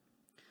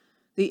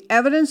 the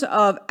evidence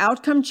of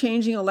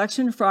outcome-changing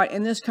election fraud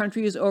in this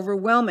country is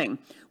overwhelming.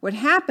 What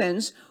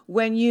happens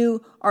when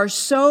you are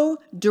so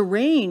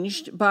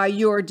deranged by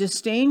your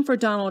disdain for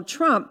Donald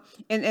Trump,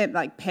 and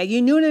like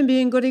Peggy Noonan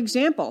being a good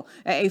example,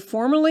 a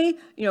formerly,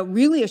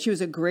 really, she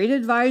was a great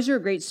advisor, a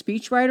great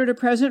speechwriter to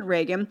President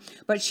Reagan,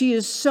 but she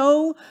is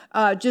so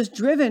just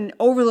driven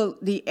over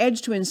the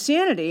edge to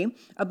insanity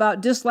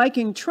about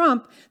disliking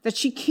Trump that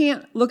she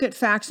can't look at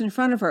facts in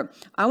front of her.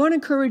 I want to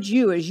encourage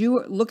you, as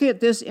you look at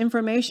this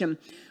information,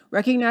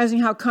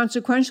 recognizing how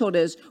consequential it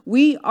is,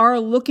 we are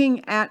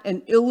looking at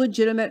an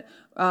illegitimate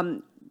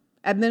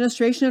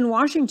administration in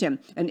Washington,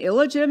 an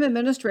illegitimate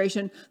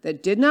administration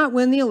that did not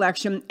win the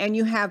election, and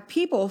you have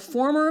people,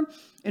 former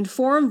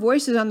informed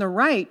voices on the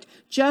right,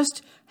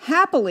 just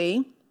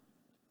happily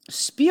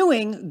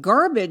spewing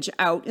garbage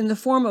out in the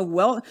form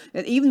of,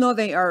 even though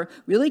they are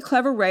really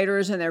clever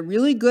writers and they're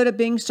really good at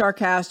being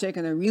sarcastic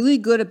and they're really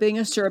good at being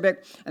acerbic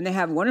and they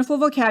have wonderful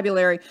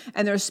vocabulary,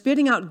 and they're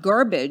spitting out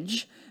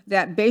garbage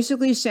that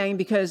basically saying,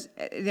 because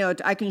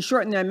I can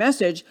shorten their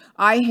message,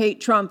 I hate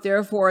Trump,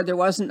 therefore there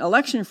wasn't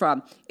election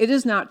fraud. It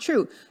is not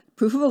true.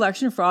 Proof of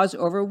election fraud is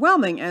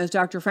overwhelming. And as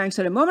Dr. Frank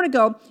said a moment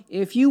ago,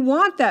 if you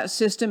want that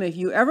system, if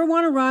you ever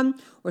want to run,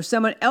 or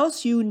someone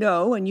else you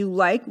know and you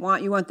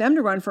want them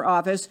to run for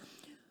office,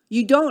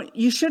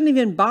 you shouldn't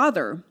even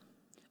bother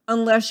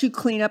unless you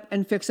clean up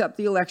and fix up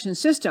the election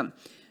system.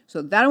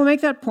 So that will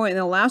make that point. And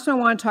the last one I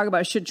want to talk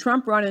about, should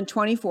Trump run in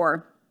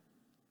 24?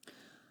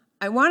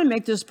 I want to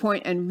make this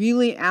point and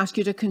really ask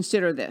you to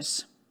consider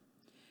this.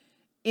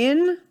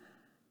 In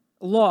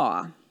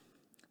law,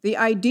 the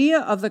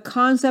idea of the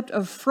concept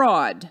of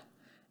fraud,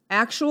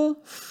 actual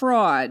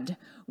fraud,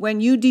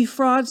 when you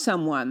defraud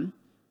someone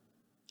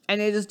and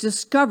it is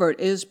discovered,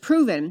 it is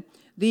proven,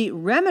 the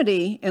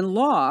remedy in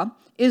law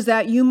is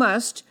that you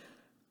must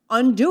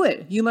undo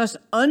it. You must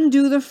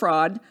undo the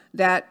fraud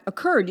that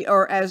occurred.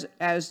 Or as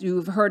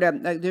you've heard,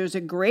 there's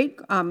a great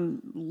term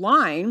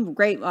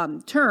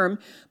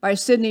by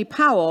Sidney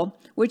Powell,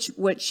 which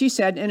she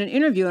said in an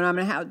interview, and I'm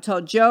going to have to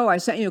tell Joe, I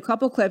sent you a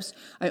couple clips.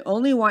 I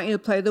only want you to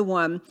play the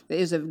one that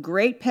is a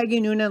great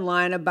Peggy Noonan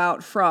line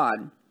about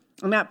fraud.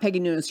 Not Peggy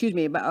Noonan, excuse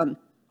me, but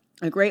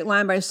a great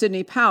line by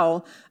Sidney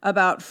Powell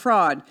about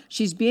fraud.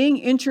 She's being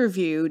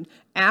interviewed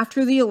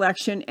after the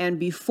election and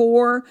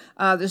before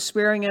the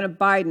swearing in of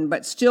Biden,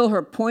 but still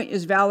her point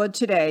is valid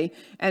today.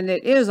 And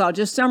it is, I'll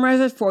just summarize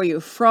it for you,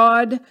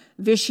 fraud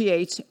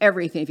vitiates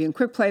everything. If you can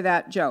quick play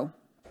that, Joe.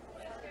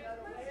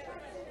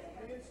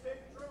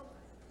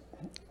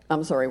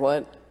 I'm sorry,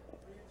 what?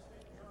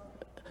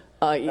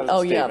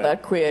 Yeah,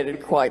 that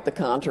created quite the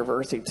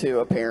controversy too,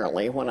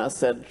 apparently, when I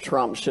said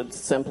Trump should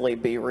simply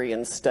be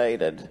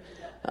reinstated.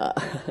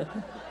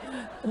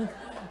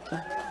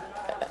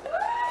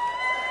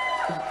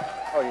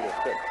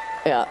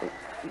 Yeah,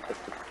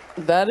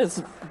 that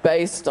is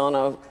based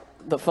on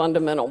the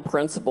fundamental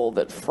principle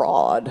that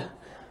fraud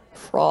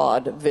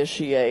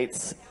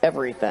vitiates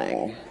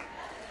everything.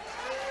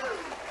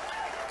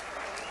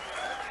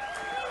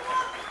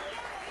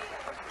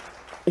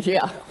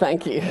 Yeah,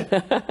 thank you.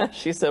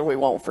 She said we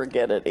won't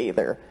forget it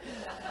either.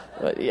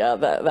 But yeah,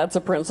 that's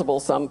a principle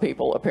some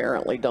people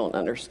apparently don't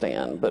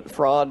understand. But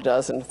fraud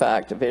does, in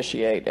fact,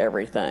 vitiate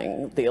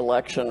everything. The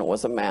election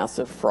was a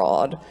massive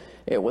fraud.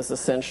 It was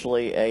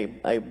essentially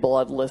a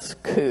bloodless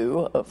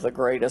coup of the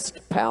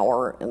greatest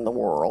power in the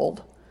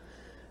world.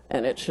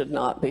 And it should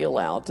not be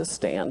allowed to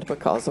stand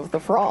because of the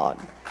fraud.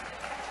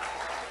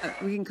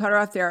 We can cut her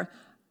off there.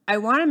 I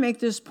want to make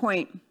this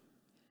point.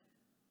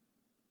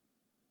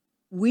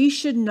 we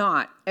should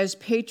not, as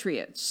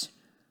patriots,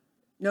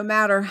 no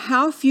matter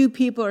how few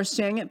people are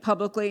saying it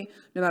publicly,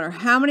 no matter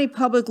how many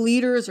public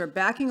leaders are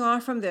backing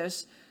off from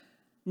this,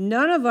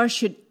 none of us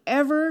should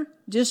ever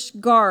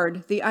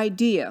discard the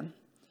idea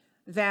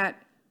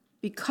that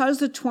because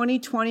the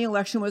 2020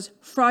 election was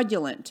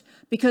fraudulent,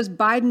 because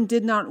Biden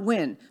did not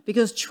win,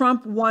 because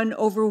Trump won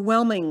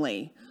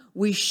overwhelmingly,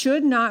 we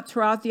should not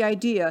throw out the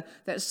idea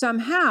that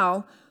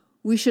somehow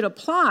we should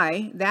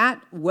apply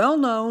that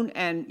well-known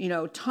and,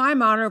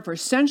 time-honored for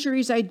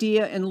centuries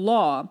idea in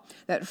law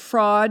that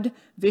fraud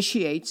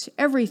vitiates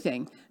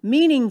everything.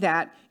 Meaning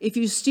that if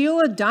you steal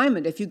a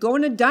diamond, if you go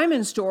in a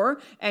diamond store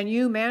and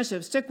you manage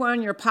to stick one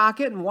in your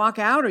pocket and walk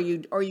out, or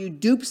you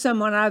dupe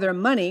someone out of their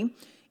money,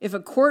 if a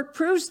court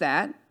proves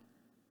that,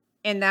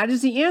 and that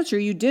is the answer,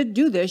 you did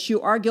do this,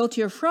 you are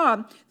guilty of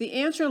fraud, the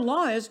answer in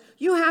law is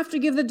you have to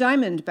give the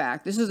diamond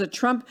back. This is a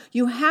Trump,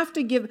 you have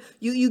to give,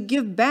 you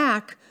give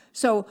back.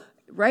 So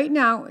right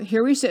now,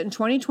 here we sit in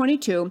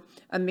 2022,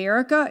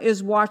 America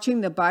is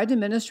watching the Biden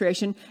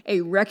administration, a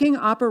wrecking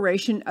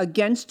operation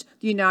against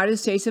the United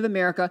States of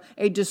America,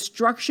 a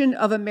destruction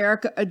of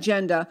America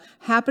agenda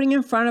happening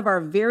in front of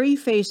our very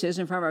faces,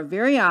 in front of our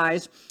very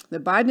eyes. The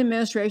Biden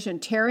administration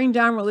tearing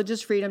down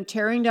religious freedom,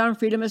 tearing down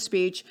freedom of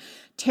speech,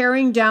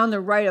 tearing down the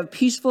right of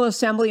peaceful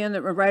assembly and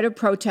the right of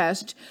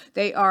protest.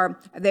 They've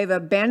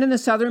abandoned the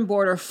southern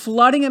border,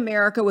 flooding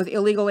America with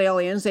illegal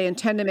aliens they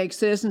intend to make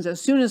citizens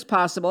as soon as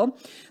possible.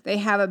 They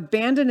have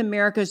abandoned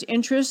America's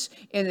interests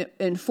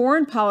in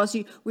foreign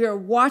policy. We are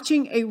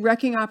watching a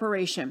wrecking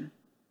operation.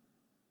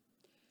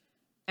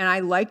 And I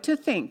like to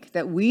think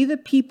that we, the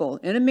people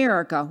in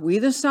America, we,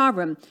 the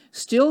sovereign,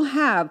 still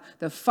have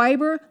the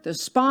fiber, the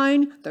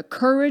spine, the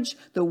courage,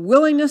 the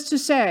willingness to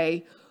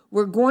say,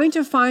 we're going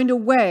to find a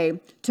way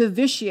to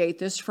vitiate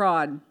this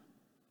fraud.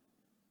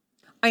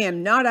 I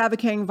am not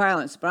advocating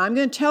violence, but I'm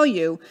going to tell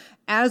you,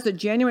 as the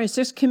January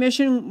 6th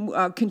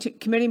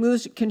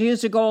committee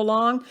continues to go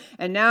along,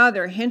 and now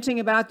they're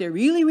hinting about they're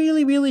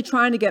really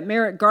trying to get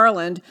Merrick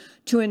Garland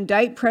to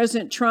indict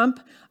President Trump.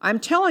 I'm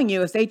telling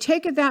you, if they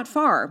take it that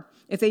far,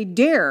 if they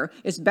dare,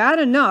 it's bad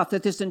enough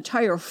that this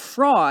entire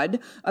fraud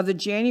of the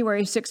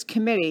January 6th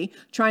committee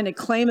trying to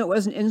claim it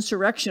was an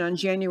insurrection on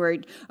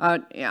January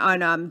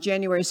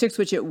 6th,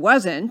 which it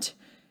wasn't.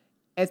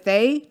 If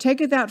they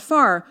take it that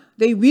far,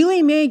 they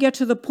really may get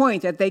to the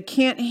point that they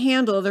can't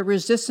handle the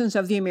resistance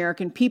of the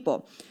American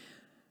people.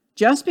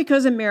 Just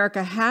because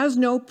America has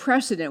no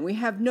precedent, we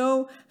have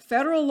no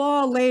federal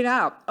law laid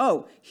out.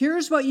 Oh,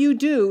 here's what you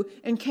do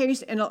in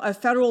case a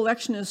federal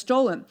election is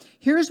stolen.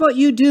 Here's what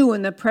you do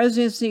when the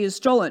presidency is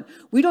stolen.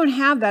 We don't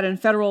have that in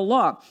federal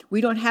law.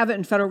 We don't have it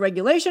in federal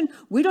regulation.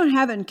 We don't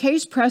have it in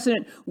case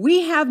precedent.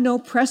 We have no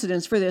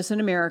precedents for this in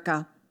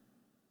America.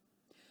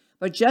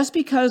 But just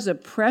because the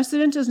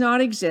precedent does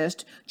not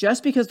exist,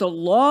 just because the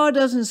law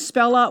doesn't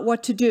spell out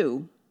what to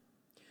do,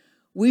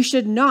 we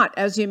should not,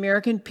 as the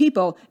American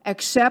people,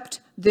 accept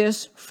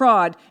this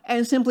fraud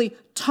and simply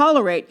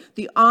tolerate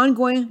the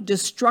ongoing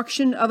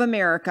destruction of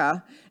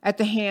America at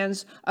the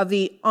hands of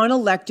the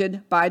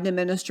unelected Biden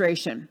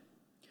administration.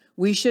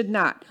 We should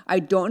not. I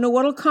don't know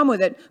what will come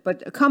of it,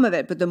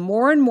 but the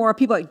more and more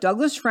people like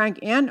Douglas Frank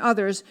and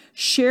others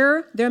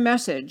share their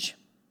message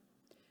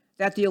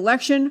that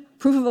the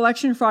proof of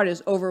election fraud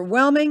is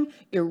overwhelming,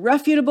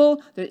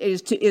 irrefutable, that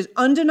it is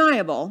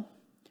undeniable,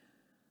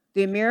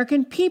 the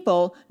American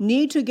people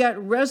need to get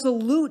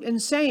resolute in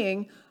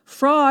saying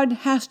fraud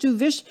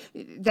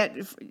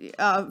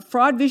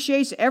fraud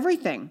vitiates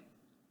everything.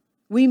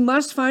 We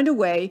must find a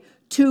way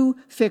to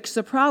fix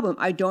the problem.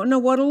 I don't know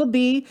what it'll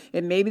be.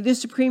 It may be the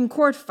Supreme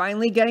Court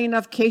finally getting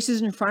enough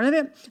cases in front of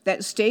it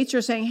that states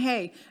are saying,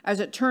 hey,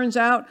 as it turns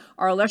out,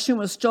 our election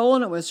was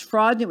stolen, it was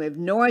fraudulent, we have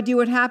no idea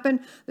what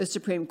happened. The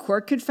Supreme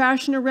Court could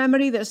fashion a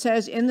remedy that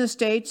says in the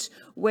states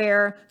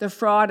where the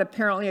fraud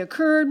apparently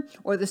occurred,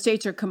 or the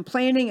states are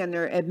complaining and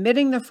they're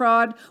admitting the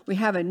fraud, we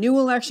have a new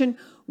election.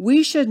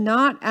 We should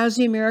not, as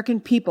the American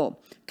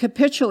people,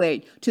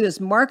 capitulate to this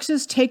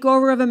Marxist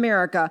takeover of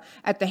America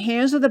at the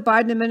hands of the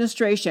Biden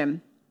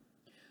administration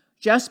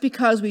just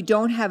because we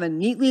don't have a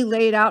neatly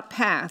laid out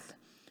path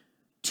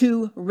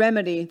to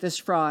remedy this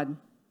fraud.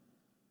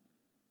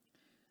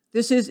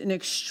 This is an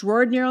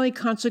extraordinarily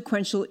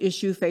consequential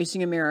issue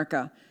facing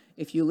America.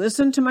 If you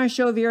listen to my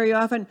show very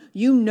often,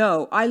 you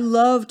know I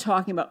love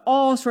talking about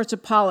all sorts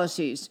of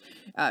policies,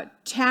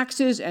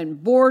 taxes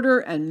and border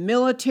and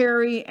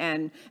military,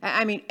 and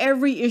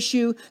every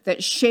issue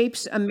that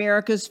shapes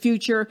America's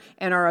future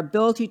and our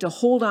ability to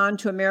hold on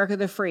to America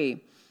the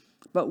free.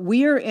 But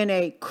we are in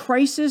a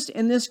crisis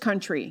in this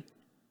country,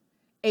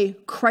 a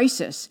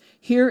crisis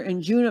here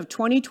in June of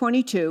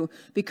 2022,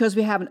 because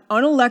we have an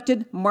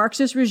unelected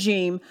Marxist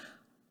regime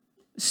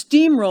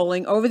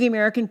steamrolling over the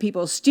American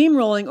people,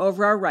 steamrolling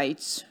over our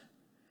rights.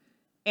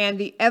 And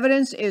the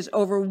evidence is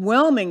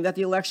overwhelming that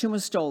the election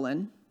was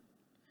stolen.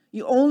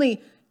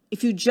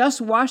 If you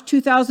just watch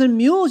 2,000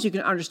 Mules, you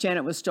can understand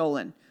it was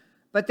stolen.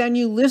 But then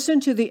you listen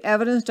to the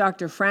evidence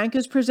Dr. Frank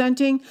is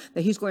presenting,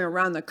 that he's going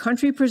around the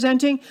country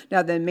presenting.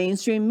 Now, the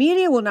mainstream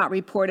media will not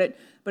report it,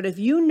 but if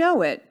you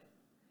know it,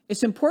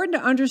 It's important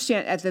to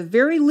understand, at the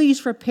very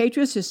least, for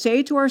patriots to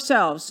say to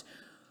ourselves,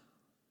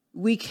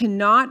 we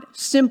cannot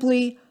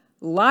simply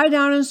lie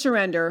down and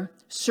surrender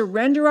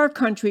our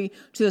country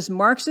to this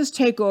Marxist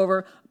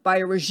takeover by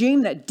a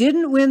regime that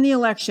didn't win the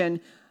election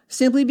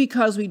simply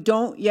because we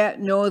don't yet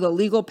know the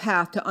legal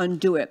path to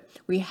undo it.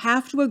 We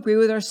have to agree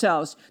with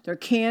ourselves. There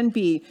can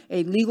be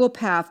a legal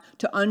path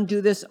to undo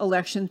this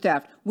election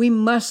theft. We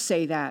must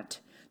say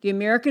that. The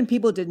American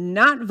people did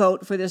not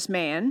vote for this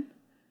man,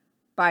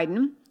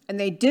 Biden, and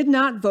they did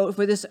not vote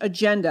for this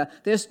agenda,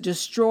 this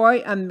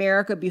destroy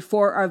America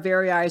before our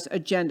very eyes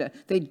agenda.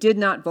 They did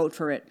not vote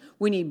for it.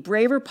 We need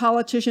braver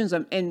politicians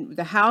in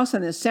the House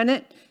and the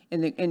Senate,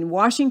 in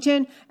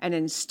Washington, and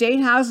in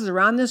state houses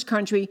around this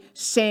country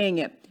saying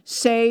it.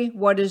 Say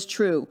what is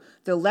true.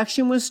 The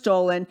election was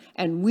stolen,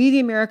 and we, the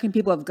American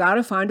people, have got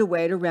to find a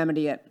way to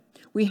remedy it.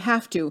 We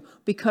have to,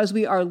 because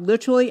we are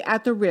literally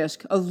at the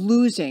risk of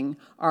losing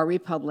our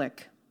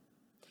republic.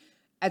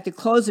 At the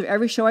close of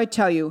every show, I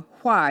tell you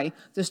why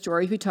the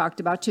stories we talked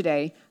about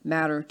today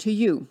matter to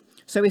you.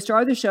 So we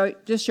started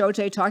this show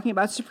today talking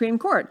about Supreme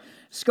Court,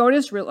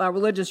 SCOTUS,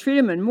 religious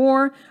freedom, and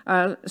more.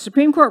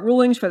 Supreme Court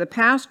rulings for the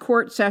past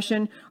court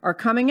session are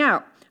coming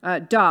out.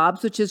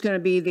 Dobbs, which is going to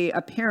be the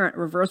apparent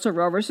reversal of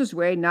Roe versus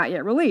Wade, not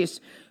yet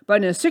released.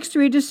 But in a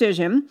 6-3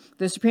 decision,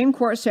 the Supreme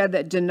Court said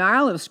that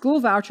denial of school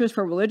vouchers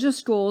for religious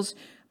schools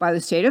by the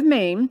state of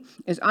Maine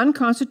is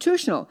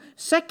unconstitutional.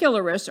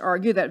 Secularists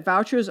argue that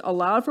vouchers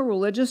allowed for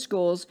religious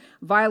schools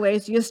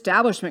violates the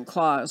Establishment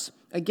Clause.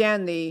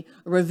 Again, the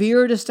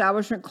revered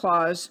Establishment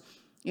Clause,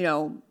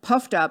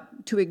 puffed up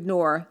to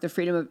ignore the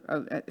freedom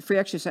of free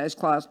exercise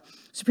clause.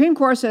 Supreme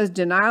Court says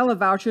denial of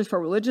vouchers for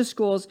religious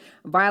schools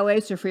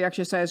violates the free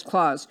exercise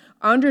clause.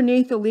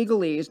 Underneath the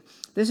legalese,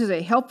 this is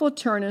a helpful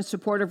turn in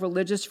support of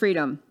religious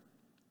freedom.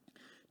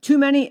 Too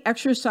many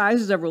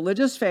exercises of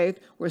religious faith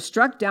were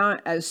struck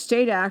down as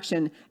state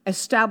action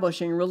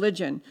establishing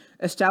religion.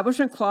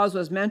 Establishment Clause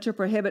was meant to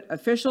prohibit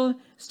official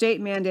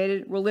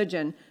state-mandated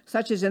religion,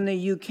 such as in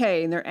the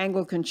UK in their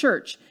Anglican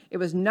Church. It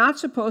was not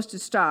supposed to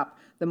stop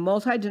the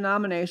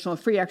multi-denominational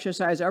free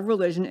exercise of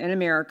religion in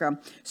America.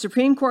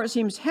 Supreme Court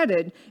seems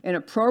headed in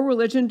a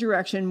pro-religion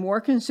direction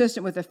more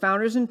consistent with the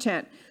founders'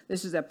 intent.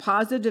 This is a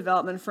positive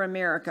development for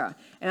America.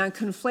 And on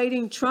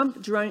conflating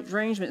Trump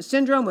derangement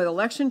syndrome with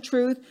election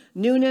truth,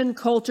 Noonan,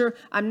 Coulter,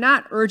 I'm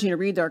not urging you to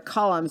read their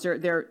columns.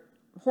 They're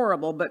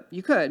horrible, but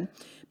you could.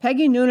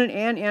 Peggy Noonan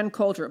and Ann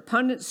Coulter,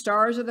 pundit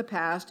stars of the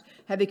past,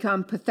 have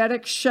become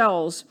pathetic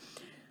shells.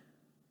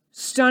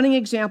 Stunning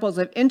examples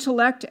of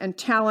intellect and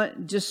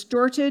talent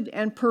distorted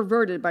and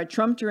perverted by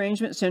Trump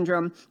derangement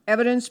syndrome.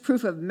 Evidence,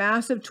 proof of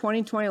massive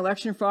 2020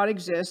 election fraud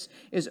exists,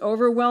 is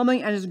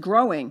overwhelming and is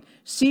growing.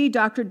 See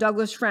Dr.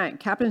 Douglas Frank,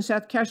 Captain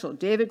Seth Keshel,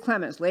 David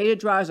Clements, Lady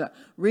Draza.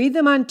 Read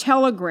them on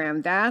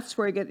Telegram. That's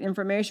where you get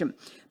information.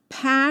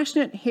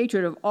 Passionate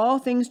hatred of all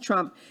things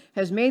Trump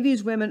has made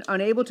these women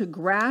unable to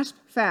grasp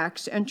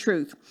facts and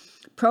truth.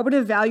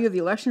 Probative value of the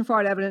election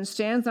fraud evidence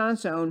stands on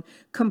its own,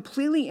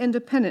 completely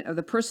independent of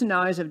the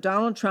personalities of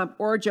Donald Trump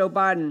or Joe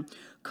Biden.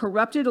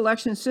 Corrupted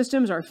election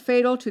systems are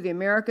fatal to the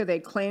America they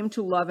claim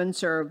to love and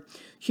serve.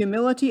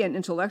 Humility and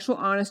intellectual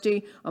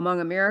honesty among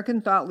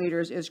American thought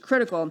leaders is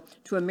critical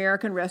to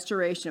American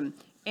restoration.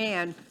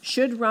 And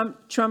should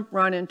Trump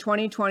run in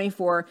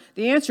 2024?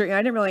 The answer, I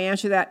didn't really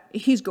answer that,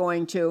 he's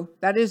going to.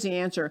 That is the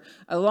answer.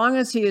 As long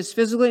as he is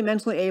physically,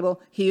 mentally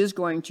able, he is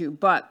going to.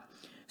 But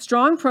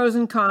strong pros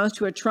and cons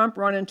to a Trump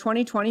run in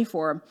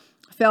 2024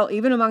 fell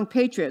even among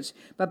patriots.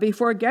 But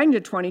before getting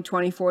to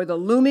 2024, the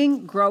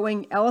looming,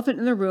 growing elephant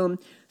in the room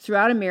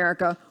throughout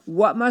America,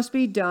 what must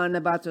be done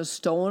about the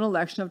stolen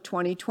election of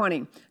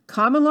 2020?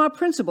 Common law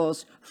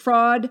principles,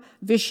 fraud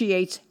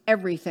vitiates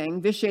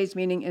everything. Vitiates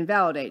meaning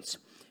invalidates.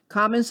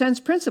 Common sense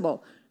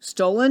principle,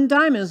 stolen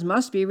diamonds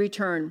must be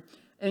returned.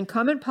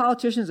 Incumbent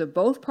politicians of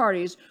both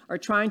parties are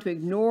trying to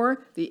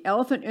ignore the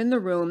elephant in the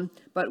room,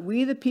 but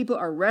we the people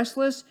are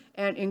restless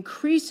and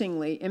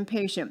increasingly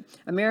impatient.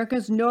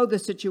 Americans know the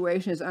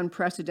situation is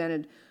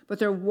unprecedented, but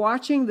they're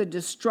watching the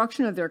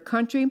destruction of their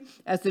country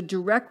as the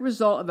direct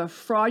result of a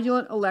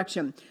fraudulent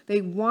election.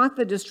 They want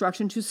the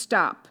destruction to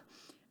stop.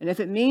 And if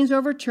it means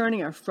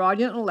overturning a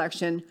fraudulent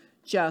election,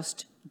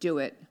 just do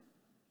it.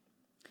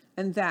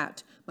 And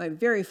that, my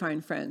very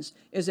fine friends,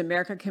 is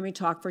America Can We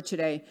Talk for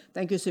today.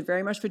 Thank you so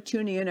very much for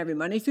tuning in every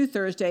Monday through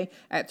Thursday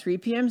at 3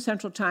 p.m.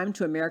 Central Time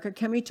to America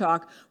Can We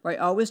Talk, where I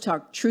always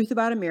talk truth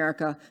about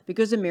America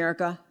because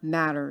America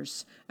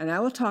matters. And I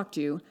will talk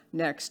to you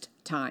next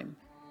time.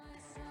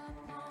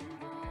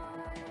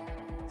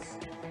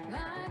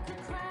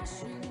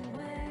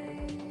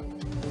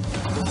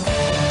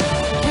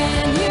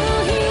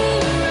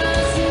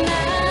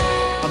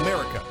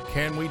 America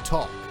Can We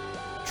Talk?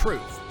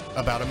 Truth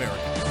about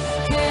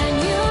America.